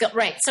different skill.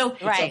 Right. So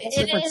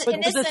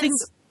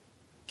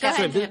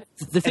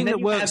the thing that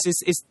works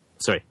is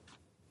sorry.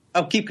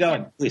 Oh, keep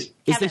going, please.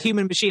 Is the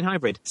human-machine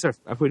hybrid. Sorry,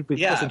 we're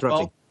interrupting.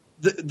 Well,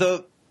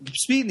 the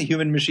speaking of the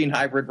human-machine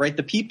hybrid, right,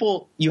 the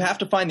people, you have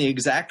to find the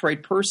exact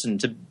right person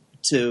to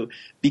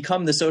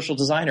become the social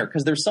designer,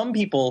 because there's some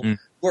people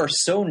who are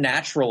so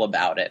natural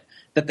about it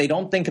that they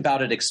don't think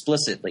about it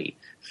explicitly.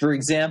 For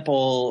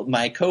example,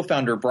 my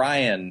co-founder,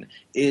 Brian,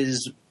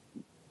 is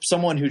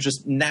someone who's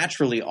just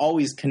naturally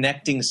always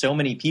connecting so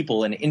many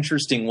people in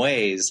interesting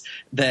ways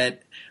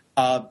that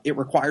it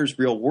requires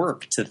real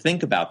work to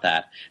think about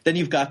that. Then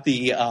you've got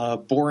the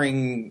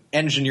boring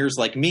engineers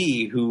like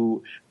me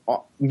who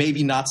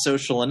maybe not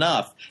social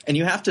enough. And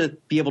you have to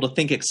be able to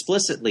think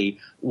explicitly,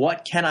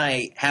 what can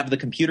I have the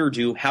computer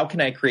do? How can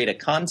I create a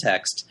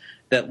context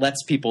that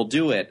lets people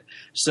do it?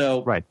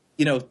 So,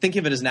 think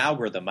of it as an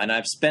algorithm. And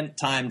I've spent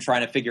time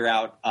trying to figure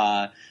out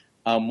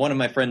one of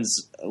my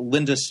friends,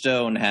 Linda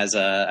Stone, has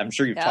I'm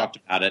sure you've talked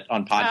about it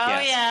on podcasts.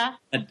 Oh, yeah.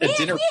 A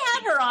dinner. We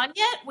had her on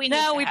yet?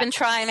 No, we've been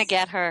trying to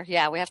get her.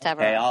 Yeah, we have to have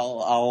her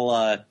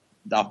on.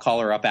 I'll call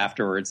her up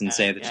afterwards and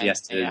say that she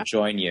has to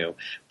join you.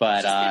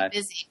 But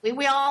she's been busy.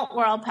 We're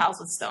all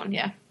pals with Stone.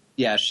 Yeah.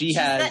 Yeah, she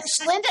has.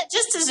 Linda,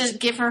 just to just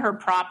give her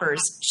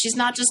propers, she's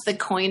not just the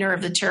coiner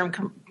of the term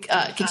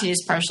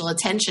continuous partial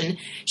attention.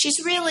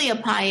 She's really a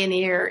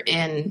pioneer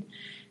in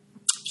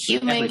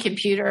humanizing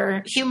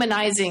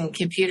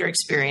computer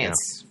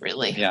experience,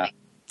 really. Yeah.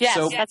 Yes,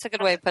 So- that's a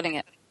good way of putting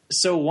it.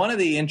 So one of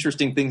the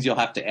interesting things you'll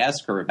have to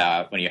ask her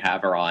about when you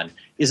have her on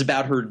is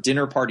about her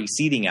dinner party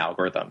seating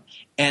algorithm.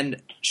 And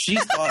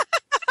she's thought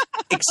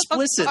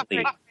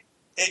explicitly,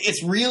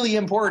 it's really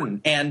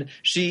important. And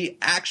she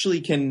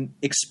actually can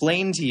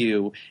explain to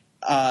you,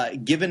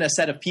 given a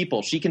set of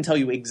people, she can tell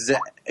you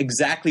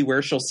exactly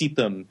where she'll seat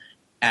them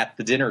at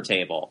the dinner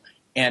table,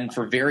 and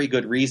for very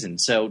good reason.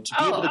 So to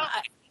be able to...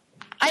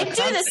 I do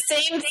the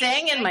same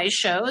thing in my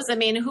shows. I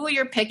mean, who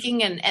you're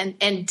picking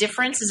and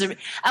difference is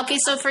okay.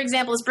 So, for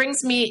example, this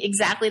brings me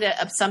exactly to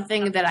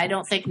something that I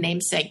don't think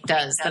Namesake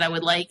does, that I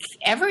would like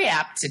every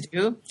app to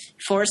do.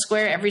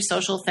 Foursquare, every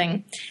social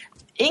thing.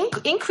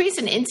 Increase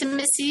in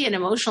intimacy and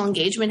emotional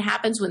engagement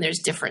happens when there's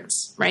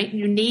difference, right?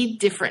 You need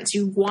difference.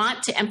 You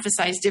want to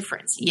emphasize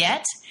difference.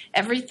 Yet,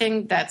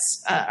 everything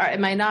that's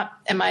am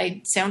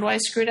I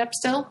sound-wise screwed up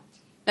still?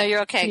 No,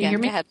 you're okay. Can you Again, hear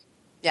me? go ahead.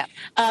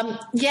 Yeah.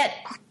 Yet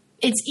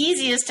it's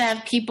easiest to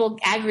have people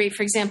aggregate.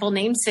 For example,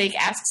 Namesake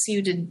asks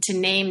you to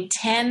name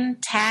 10,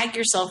 tag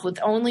yourself with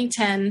only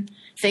 10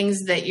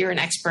 things that you're an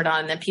expert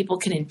on, that people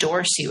can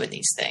endorse you in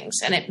these things.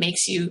 And it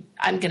makes you,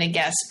 I'm going to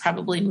guess,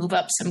 probably move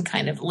up some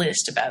kind of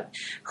list about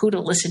who to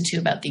listen to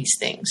about these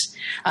things,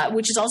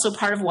 which is also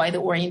part of why the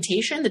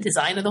orientation, the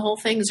design of the whole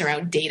thing is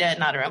around data and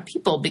not around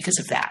people, because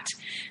of that,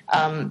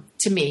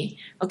 to me.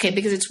 Okay,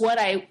 because it's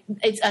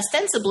it's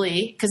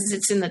ostensibly, because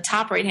it's in the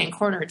top right-hand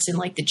corner, it's in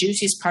like the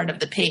juiciest part of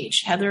the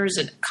page. Heather is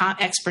an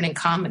expert in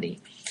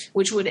comedy,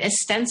 which would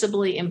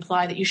ostensibly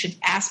imply that you should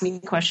ask me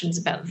questions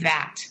about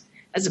that,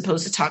 as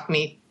opposed to talk to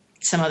me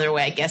some other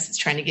way. I guess it's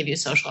trying to give you a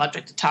social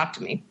object to talk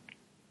to me.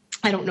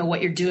 I don't know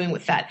what you're doing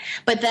with that.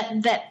 But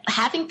that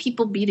having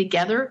people be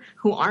together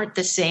who aren't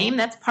the same,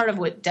 that's part of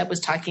what Deb was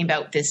talking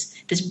about,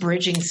 this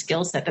bridging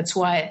skill set. That's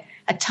why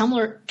a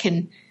Tumblr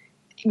can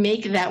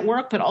make that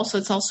work, but also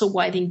it's also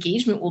why the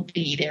engagement will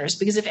be there. Is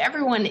because if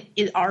everyone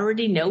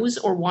already knows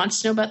or wants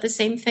to know about the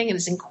same thing and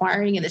is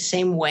inquiring in the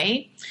same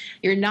way,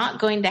 you're not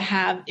going to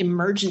have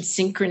emergent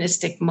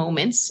synchronistic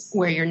moments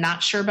where you're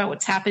not sure about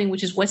what's happening,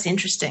 which is what's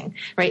interesting,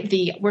 right?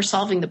 We're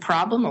solving the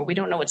problem or we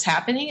don't know what's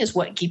happening is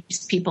what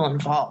keeps people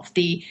involved.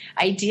 The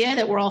idea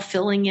that we're all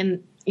filling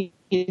in,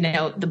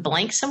 the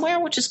blank somewhere,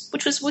 which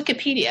was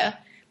Wikipedia,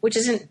 which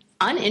isn't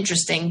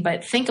uninteresting,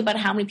 but think about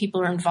how many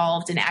people are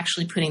involved in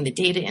actually putting the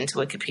data into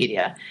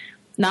Wikipedia.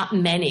 Not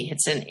many.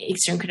 It's an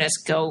asynchronous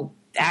go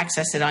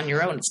access it on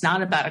your own. It's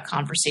not about a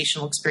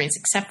conversational experience,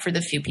 except for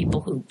the few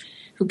people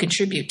who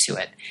contribute to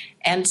it.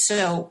 And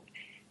so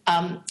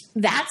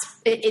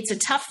it's a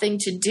tough thing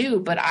to do,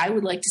 but I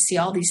would like to see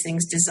all these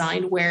things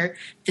designed where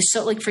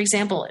for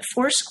example,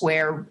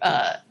 Foursquare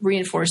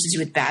reinforces you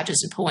with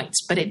badges and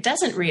points, but it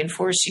doesn't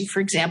reinforce you.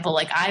 For example,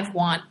 like I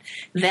want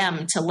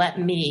them to let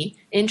me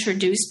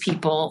introduce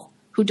people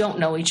who don't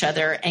know each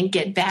other and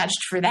get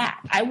badged for that.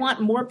 I want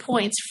more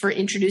points for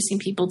introducing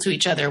people to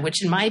each other,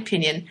 which in my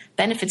opinion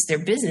benefits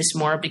their business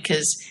more,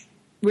 because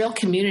real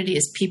community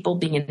is people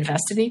being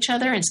invested in each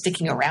other and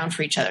sticking around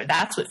for each other.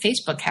 That's what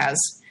Facebook has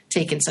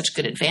taken such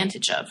good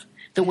advantage of,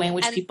 the way in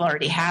which people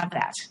already have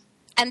that.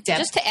 And Deb?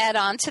 Just to add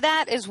on to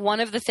that is one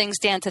of the things,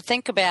 Dan, to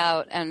think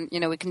about, and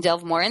we can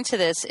delve more into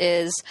this,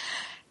 is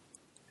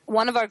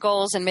one of our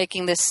goals in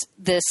making this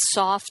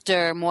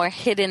softer, more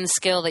hidden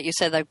skill that you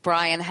said like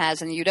Brian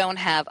has and you don't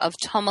have, of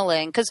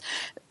tumbling, because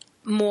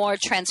more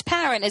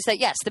transparent, is that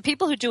yes, the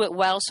people who do it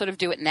well sort of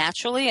do it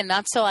naturally, and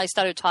not till I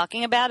started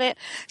talking about it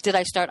did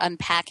I start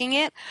unpacking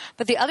it.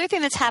 But the other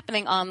thing that's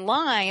happening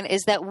online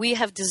is that we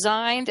have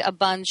designed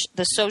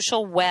the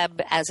social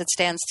web as it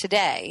stands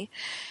today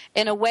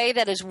in a way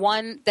that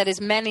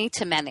is many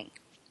to many.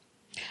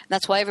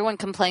 That's why everyone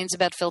complains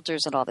about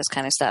filters and all this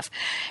kind of stuff.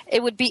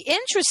 It would be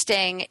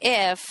interesting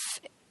if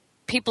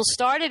people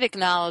started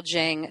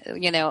acknowledging,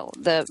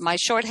 my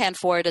shorthand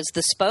for it is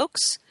the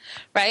spokes,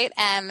 right?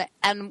 And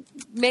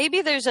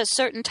maybe there's a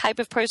certain type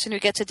of person who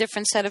gets a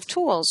different set of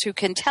tools, who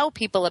can tell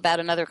people about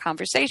another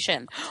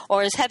conversation,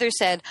 or as Heather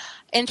said,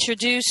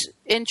 introduce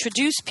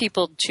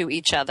people to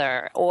each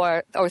other,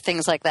 or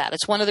things like that.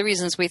 It's one of the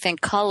reasons we think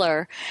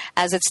color,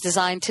 as it's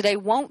designed today,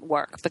 won't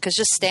work, because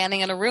just standing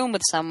in a room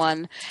with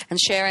someone and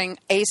sharing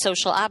a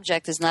social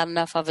object is not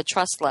enough of a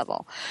trust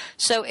level.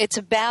 So it's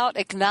about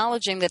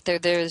acknowledging that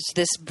there's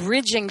this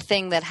bridging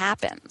thing that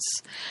happens.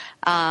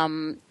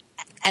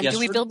 And yes, do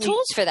we build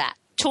tools for that?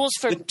 Tools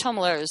for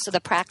tumblers, the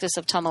practice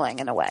of tumbling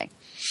in a way.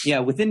 Yeah,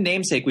 within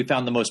Namesake, we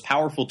found the most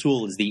powerful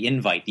tool is the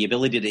invite, the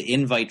ability to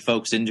invite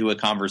folks into a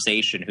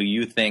conversation who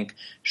you think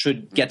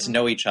should get to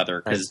know each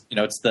other, because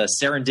it's the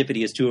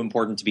serendipity is too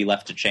important to be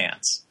left to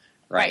chance,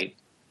 right?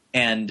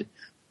 And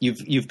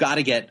you've got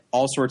to get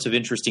all sorts of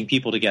interesting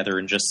people together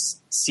and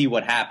just see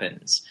what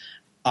happens.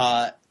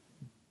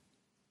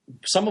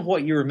 Some of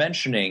what you were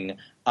mentioning,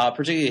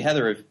 particularly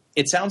Heather,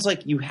 it sounds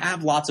like you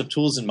have lots of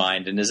tools in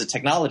mind, and as a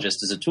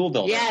technologist, as a tool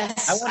builder,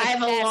 Yes, I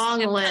have a long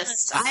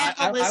list.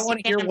 I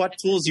want to hear what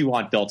tools you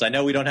want built. I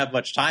know we don't have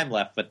much time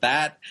left, but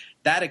that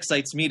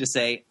excites me to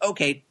say,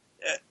 okay,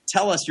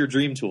 tell us your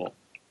dream tool.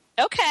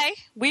 Okay,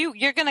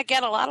 you're going to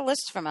get a lot of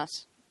lists from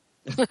us.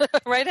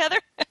 Right, Heather?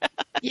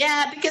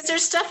 Yeah, because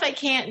there's stuff I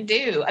can't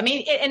do. I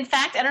mean, in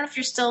fact, I don't know if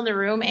you're still in the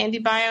room, Andy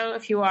Bio.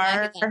 If you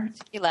are,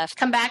 he left.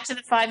 Come back to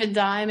the 5 and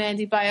Dime,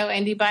 Andy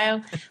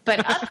Bio.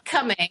 But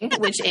upcoming,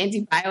 which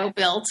Andy Bio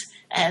built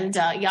and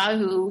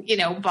Yahoo,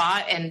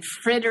 bought and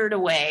frittered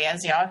away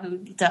as Yahoo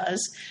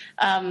does,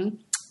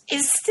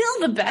 is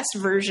still the best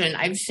version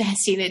I've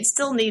seen. It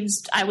still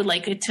needs, I would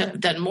like it to have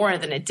done more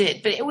than it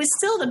did, but it was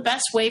still the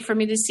best way for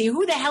me to see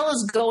who the hell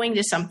is going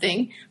to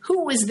something,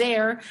 who was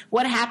there,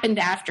 what happened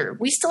after.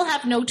 We still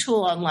have no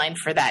tool online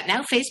for that.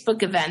 Now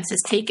Facebook Events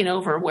has taken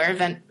over where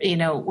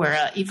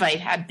Evite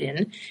had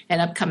been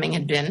and Upcoming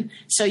had been.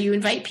 So you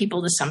invite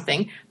people to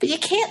something, but you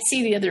can't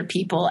see the other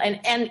people. And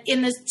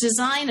in the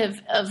design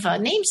of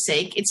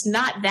Namesake, it's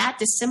not that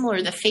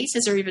dissimilar. The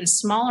faces are even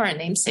smaller in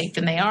Namesake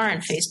than they are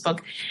in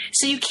Facebook.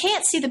 So you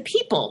can't see the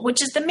people,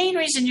 which is the main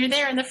reason you're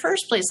there in the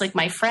first place. Like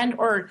my friend,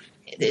 or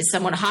is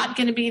someone hot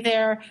going to be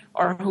there,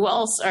 or who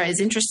else is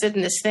interested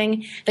in this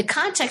thing? The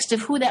context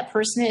of who that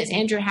person is.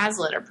 Andrew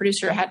Hazlitt, our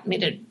producer, had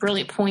made a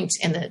brilliant point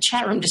in the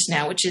chat room just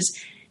now, which is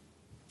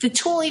the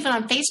tool even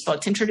on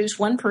Facebook to introduce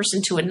one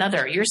person to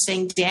another. You're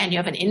saying, Dan, you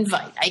have an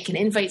invite. I can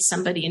invite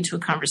somebody into a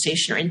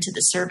conversation or into the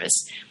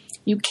service.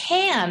 You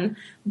can,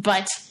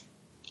 but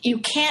you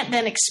can't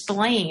then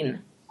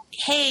explain,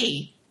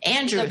 hey,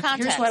 Andrew,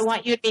 here's what I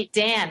want you to meet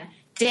Dan.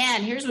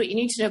 Dan, here's what you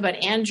need to know about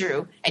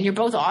Andrew, and you're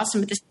both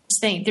awesome at this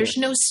thing. There's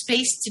no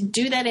space to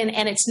do that in,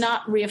 and it's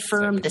not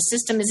reaffirmed. The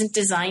system isn't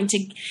designed to,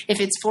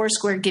 if it's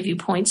Foursquare, give you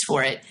points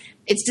for it.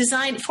 It's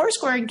designed,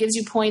 Foursquare gives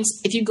you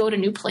points if you go to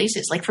new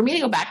places. Like for me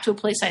to go back to a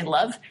place I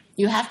love,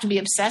 you have to be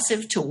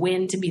obsessive to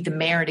win, to be the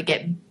mayor, to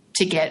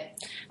get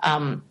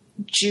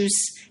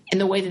juice in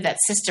the way that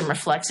system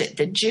reflects it.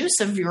 The juice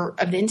of the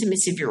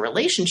intimacy of your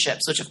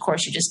relationships, which of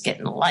course you just get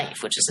in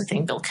life, which is the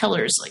thing Bill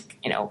Keller's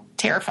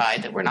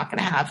terrified that we're not going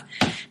to have.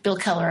 Bill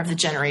Keller of the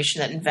generation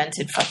that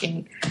invented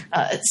fucking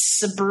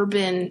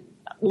suburban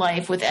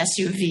life with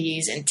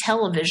SUVs and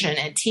television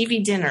and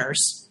TV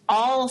dinners,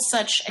 all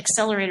such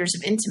accelerators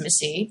of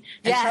intimacy.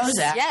 And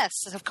Prozac. Yes,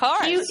 of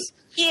course.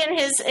 He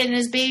and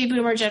his baby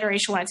boomer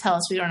generation want to tell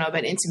us we don't know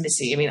about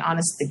intimacy. I mean,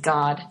 honest to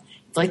God,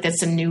 like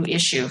that's a new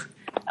issue.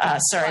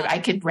 Sorry, I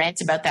could rant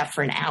about that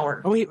for an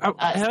hour. Anyway,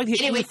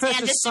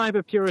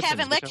 cyber Puritans.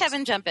 Kevin, let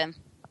Kevin jump in.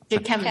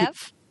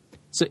 Kev?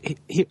 So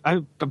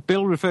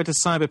Bill referred to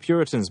cyber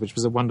Puritans, which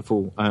was a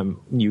wonderful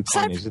new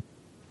coinage.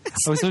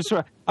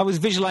 I was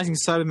visualizing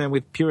Cybermen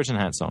with Puritan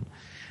hats on.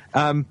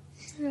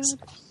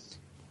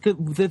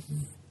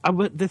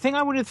 The thing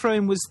I wanted to throw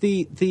in was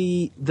the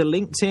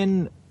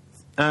LinkedIn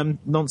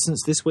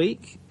nonsense this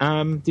week.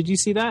 Did you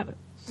see that?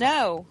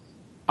 No.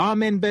 Are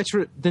men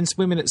better than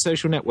women at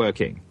social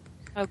networking?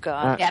 Oh,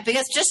 God. Yeah,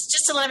 because just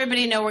to let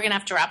everybody know, we're going to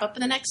have to wrap up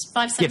in the next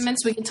 5-7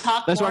 minutes. We can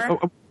talk more. Right.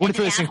 I want to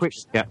throw this in quick.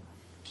 Yeah.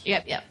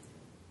 Yep.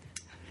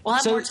 We'll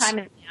have more time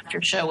in the after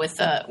show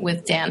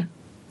with Dan.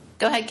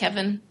 Go ahead,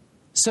 Kevin.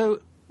 So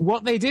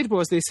what they did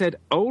was they said,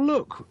 oh,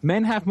 look,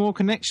 men have more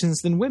connections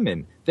than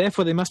women.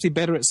 Therefore, they must be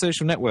better at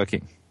social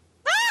networking.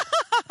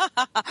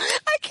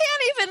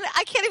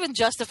 I can't even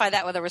justify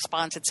that with a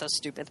response. It's so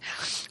stupid.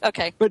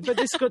 Okay, but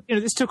this got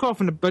this took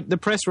off, but the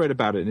press wrote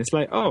about it, and it's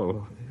like,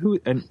 oh, who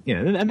and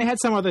they had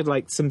some other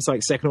some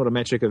second order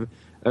metric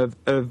of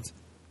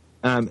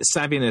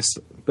savviness,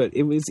 but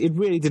it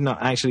really did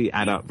not actually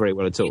add up very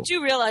well at all. You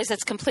do realize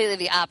that's completely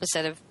the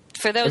opposite of.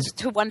 For those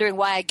who are wondering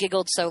why I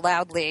giggled so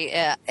loudly,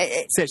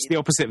 it's the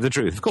opposite of the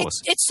truth, of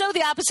course. It's so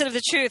the opposite of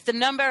the truth. The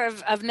number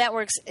of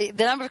networks,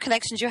 the number of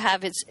connections you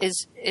have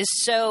is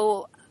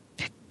so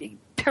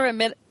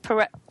pyramid.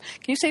 Can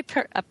you say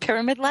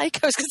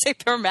pyramid-like? I was going to say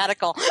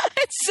pyramidical.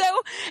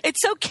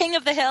 It's so king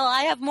of the hill.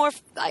 I have more.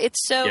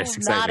 It's so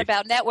not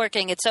about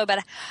networking. It's so about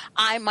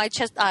I'm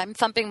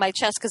thumping my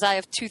chest because I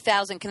have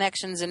 2,000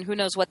 connections and who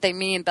knows what they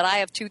mean. But I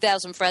have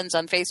 2,000 friends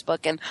on Facebook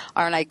and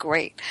aren't I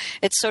great?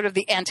 It's sort of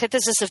the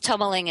antithesis of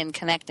tumbling and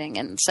connecting.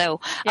 And so,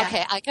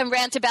 okay, I can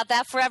rant about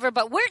that forever.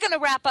 But we're going to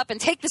wrap up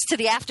and take this to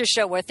the after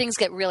show where things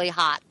get really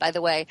hot. By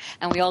the way,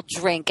 and we all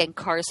drink and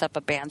curse up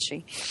a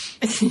banshee.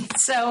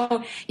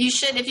 So you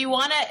should. If you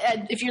want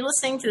to, if you're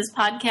listening to this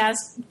podcast,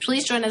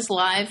 please join us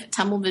live at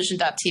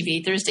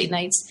tumblevision.tv Thursday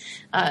nights,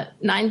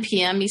 9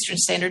 p.m. Eastern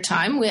Standard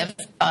Time. We have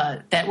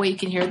that way you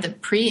can hear the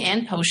pre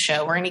and post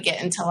show. We're going to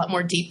get into a lot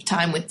more deep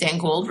time with Dan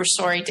Gould. We're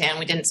sorry, Dan,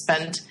 we didn't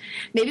spend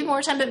maybe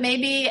more time, but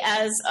maybe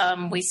as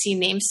we see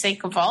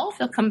Namesake evolve,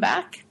 he'll come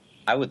back.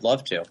 I would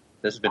love to.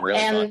 This has been really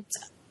fun.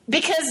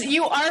 Because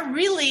you are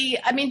really,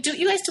 I mean, do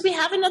we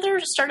have another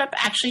startup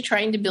actually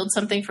trying to build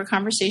something for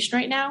conversation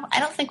right now? I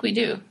don't think we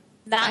do.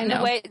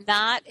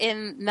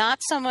 Not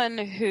someone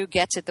who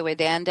gets it the way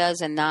Dan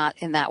does, and not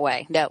in that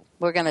way. No,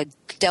 we're going to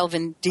delve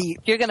in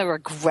deep. You're going to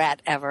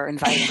regret ever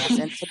inviting us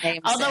into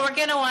Namesake. Although we're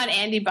going to want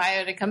Andy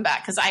Bio to come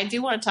back because I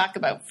do want to talk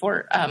about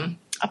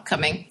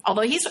upcoming.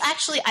 Although he's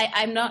actually,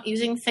 I'm not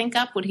using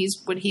ThinkUp, what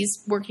he's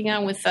working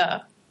on with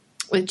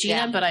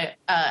Gina, but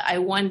I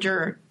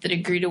wonder the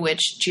degree to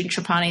which Gina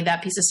Trapani,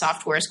 that piece of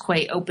software, is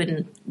quite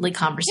openly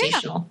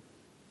conversational.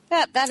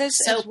 Yeah. That is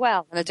as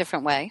well in a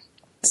different way.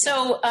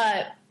 So,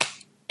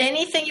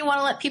 anything you want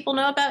to let people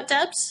know about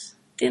Debs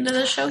at the end of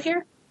the show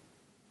here?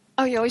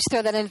 Oh, you always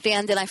throw that in at the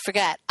end, and I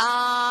forget.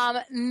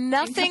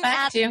 Nothing.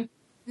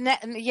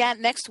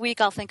 Next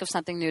week I'll think of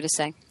something new to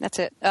say. That's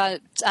it.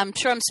 I'm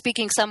sure I'm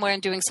speaking somewhere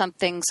and doing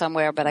something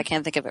somewhere, but I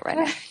can't think of it right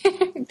now.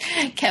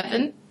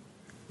 Kevin?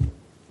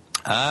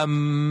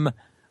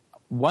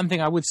 One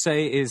thing I would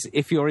say is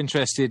if you're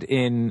interested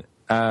in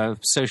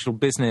social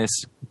business,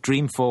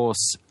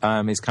 Dreamforce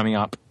is coming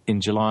up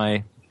in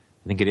July,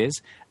 I think it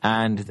is,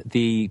 and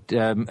the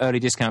early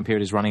discount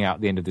period is running out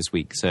at the end of this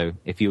week. So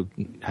if you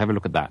have a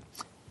look at that.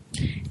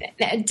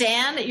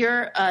 Dan,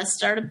 your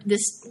startup,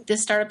 this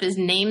startup is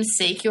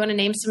Namesake. You want to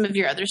name some of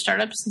your other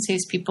startups in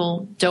case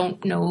people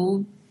don't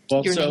know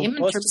your name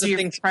in terms of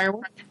your prior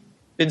work?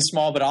 Been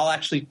small, but I'll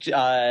actually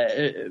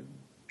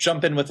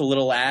jump in with a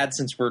little ad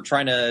since we're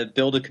trying to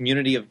build a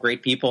community of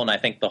great people, and I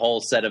think the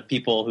whole set of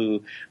people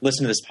who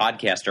listen to this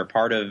podcast are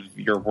part of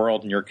your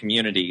world and your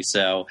community.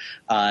 So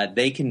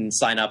they can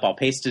sign up. I'll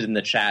paste it in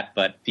the chat,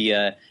 but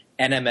via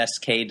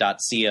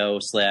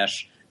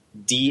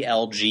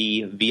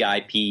nmsk.co/DLG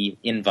VIP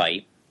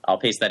invite. I'll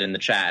paste that in the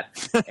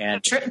chat.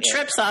 And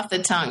trips off the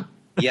tongue.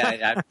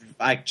 Yeah,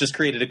 I just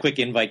created a quick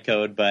invite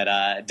code, but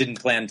didn't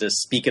plan to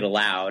speak it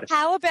aloud.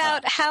 How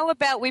about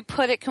we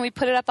put it? Can we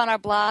put it up on our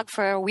blog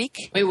for a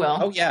week? We will.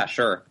 Oh yeah,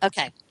 sure.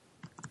 Okay.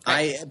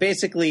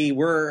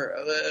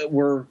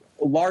 We're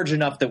large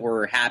enough that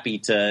we're happy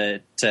to.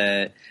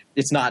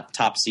 It's not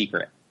top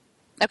secret.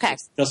 Okay.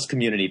 It's just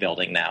community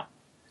building now.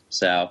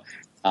 So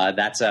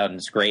that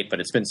sounds great, but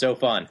it's been so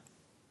fun.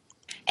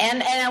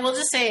 And I will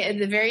just say, at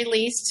the very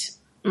least,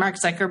 Mark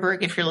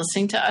Zuckerberg, if you're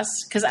listening to us,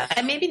 because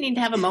I maybe need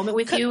to have a moment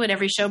with you at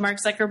every show, Mark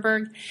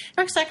Zuckerberg,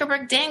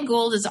 Dan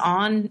Gould is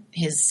on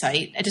his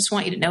site. I just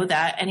want you to know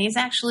that. And he's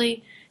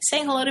actually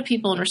saying hello to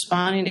people and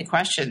responding to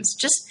questions.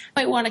 Just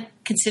might want to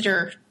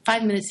consider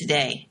 5 minutes a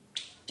day.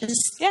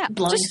 Just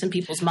blowing some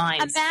people's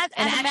minds.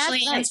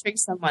 Actually answering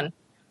someone.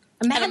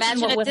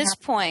 Imagine at this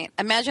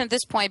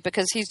point,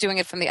 because he's doing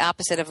it from the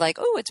opposite of like,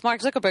 oh, it's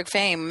Mark Zuckerberg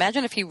fame.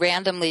 Imagine if he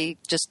randomly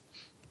just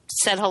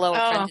said hello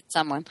and friended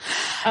someone.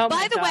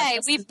 By the way,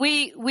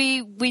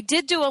 we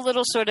did do a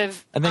little sort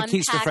of and then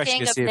keeps refreshing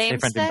to see if they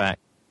friend him back.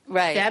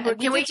 Right. Dad,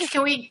 can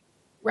we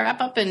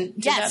wrap up and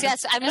yes.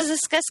 I was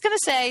just going to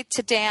say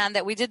to Dan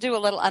that we did do a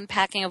little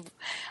unpacking of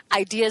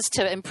ideas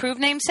to improve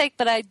Namesake,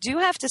 but I do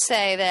have to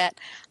say that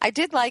I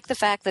did like the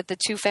fact that the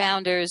two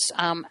founders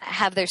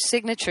have their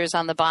signatures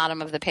on the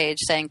bottom of the page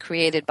saying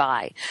 "created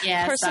by."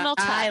 Yes, personal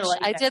touch.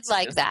 I did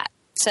like that.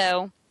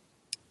 So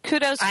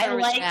kudos for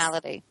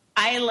originality.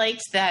 I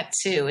liked that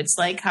too. It's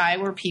like, hi,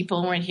 we're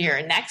people and we're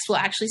here. Next, we'll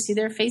actually see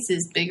their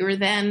faces bigger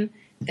than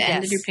the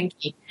end of your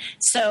pinky.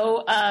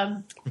 So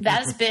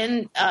that has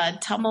been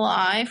Tumble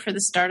Eye for the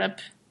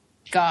startup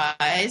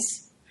guys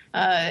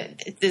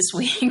this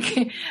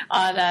week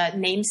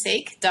on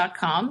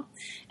namesake.com.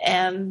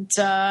 And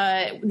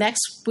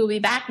we'll be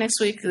back next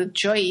week with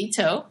Joy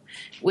Ito,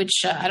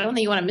 which I don't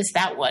think you want to miss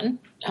that one.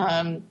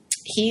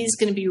 He's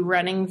going to be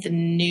running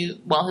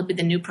he'll be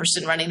the new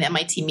person running the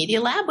MIT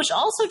Media Lab, which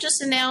also just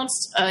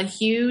announced a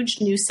huge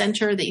new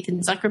center that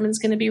Ethan Zuckerman's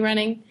going to be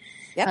running,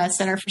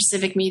 Center for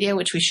Civic Media,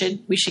 which we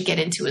should get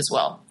into as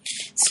well.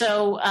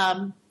 So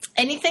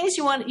any things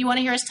you want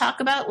to hear us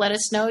talk about, let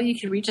us know. You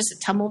can reach us at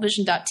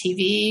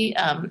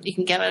tumblevision.tv. You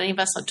can get any of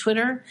us on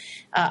Twitter.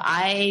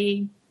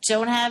 I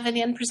don't have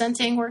any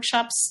unpresenting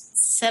workshops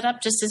set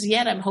up just as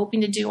yet. I'm hoping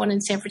to do one in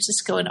San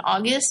Francisco in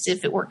August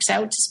if it works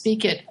out to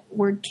speak at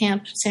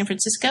WordCamp San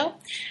Francisco,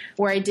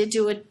 where I did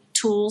do a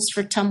Tools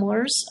for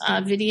Tumblers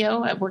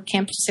video at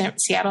WordCamp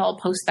Seattle. I'll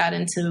post that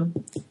into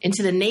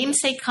the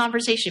Namesake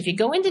conversation. If you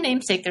go into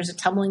Namesake, there's a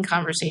tumbling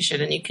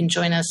conversation, and you can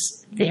join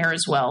us there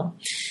as well.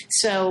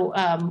 So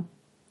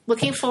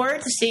looking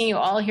forward to seeing you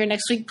all here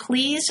next week.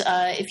 Please,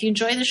 if you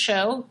enjoy the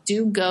show,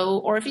 do go,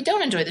 or if you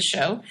don't enjoy the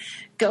show,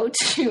 go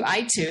to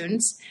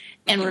iTunes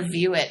and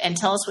review it and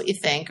tell us what you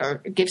think or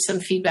give some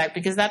feedback,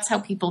 because that's how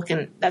people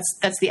can –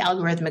 that's the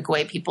algorithmic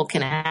way people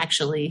can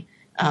actually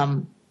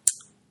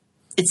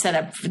it's set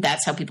up –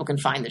 that's how people can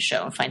find the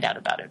show and find out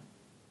about it.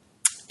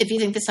 If you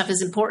think this stuff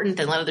is important,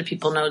 then let other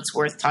people know it's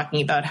worth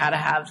talking about how to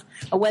have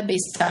a web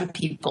based on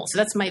people. So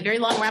that's my very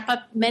long wrap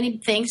up.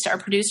 Many thanks to our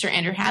producer,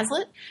 Andrew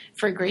Hazlitt,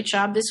 for a great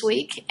job this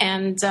week.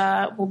 And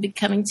we'll be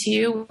coming to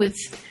you with,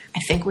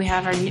 I think we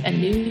have a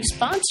new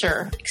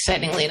sponsor,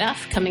 excitingly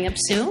enough, coming up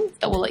soon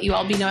that we'll let you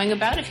all be knowing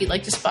about. If you'd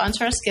like to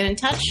sponsor us, get in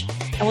touch.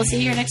 And we'll see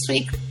you here next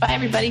week. Bye,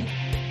 everybody.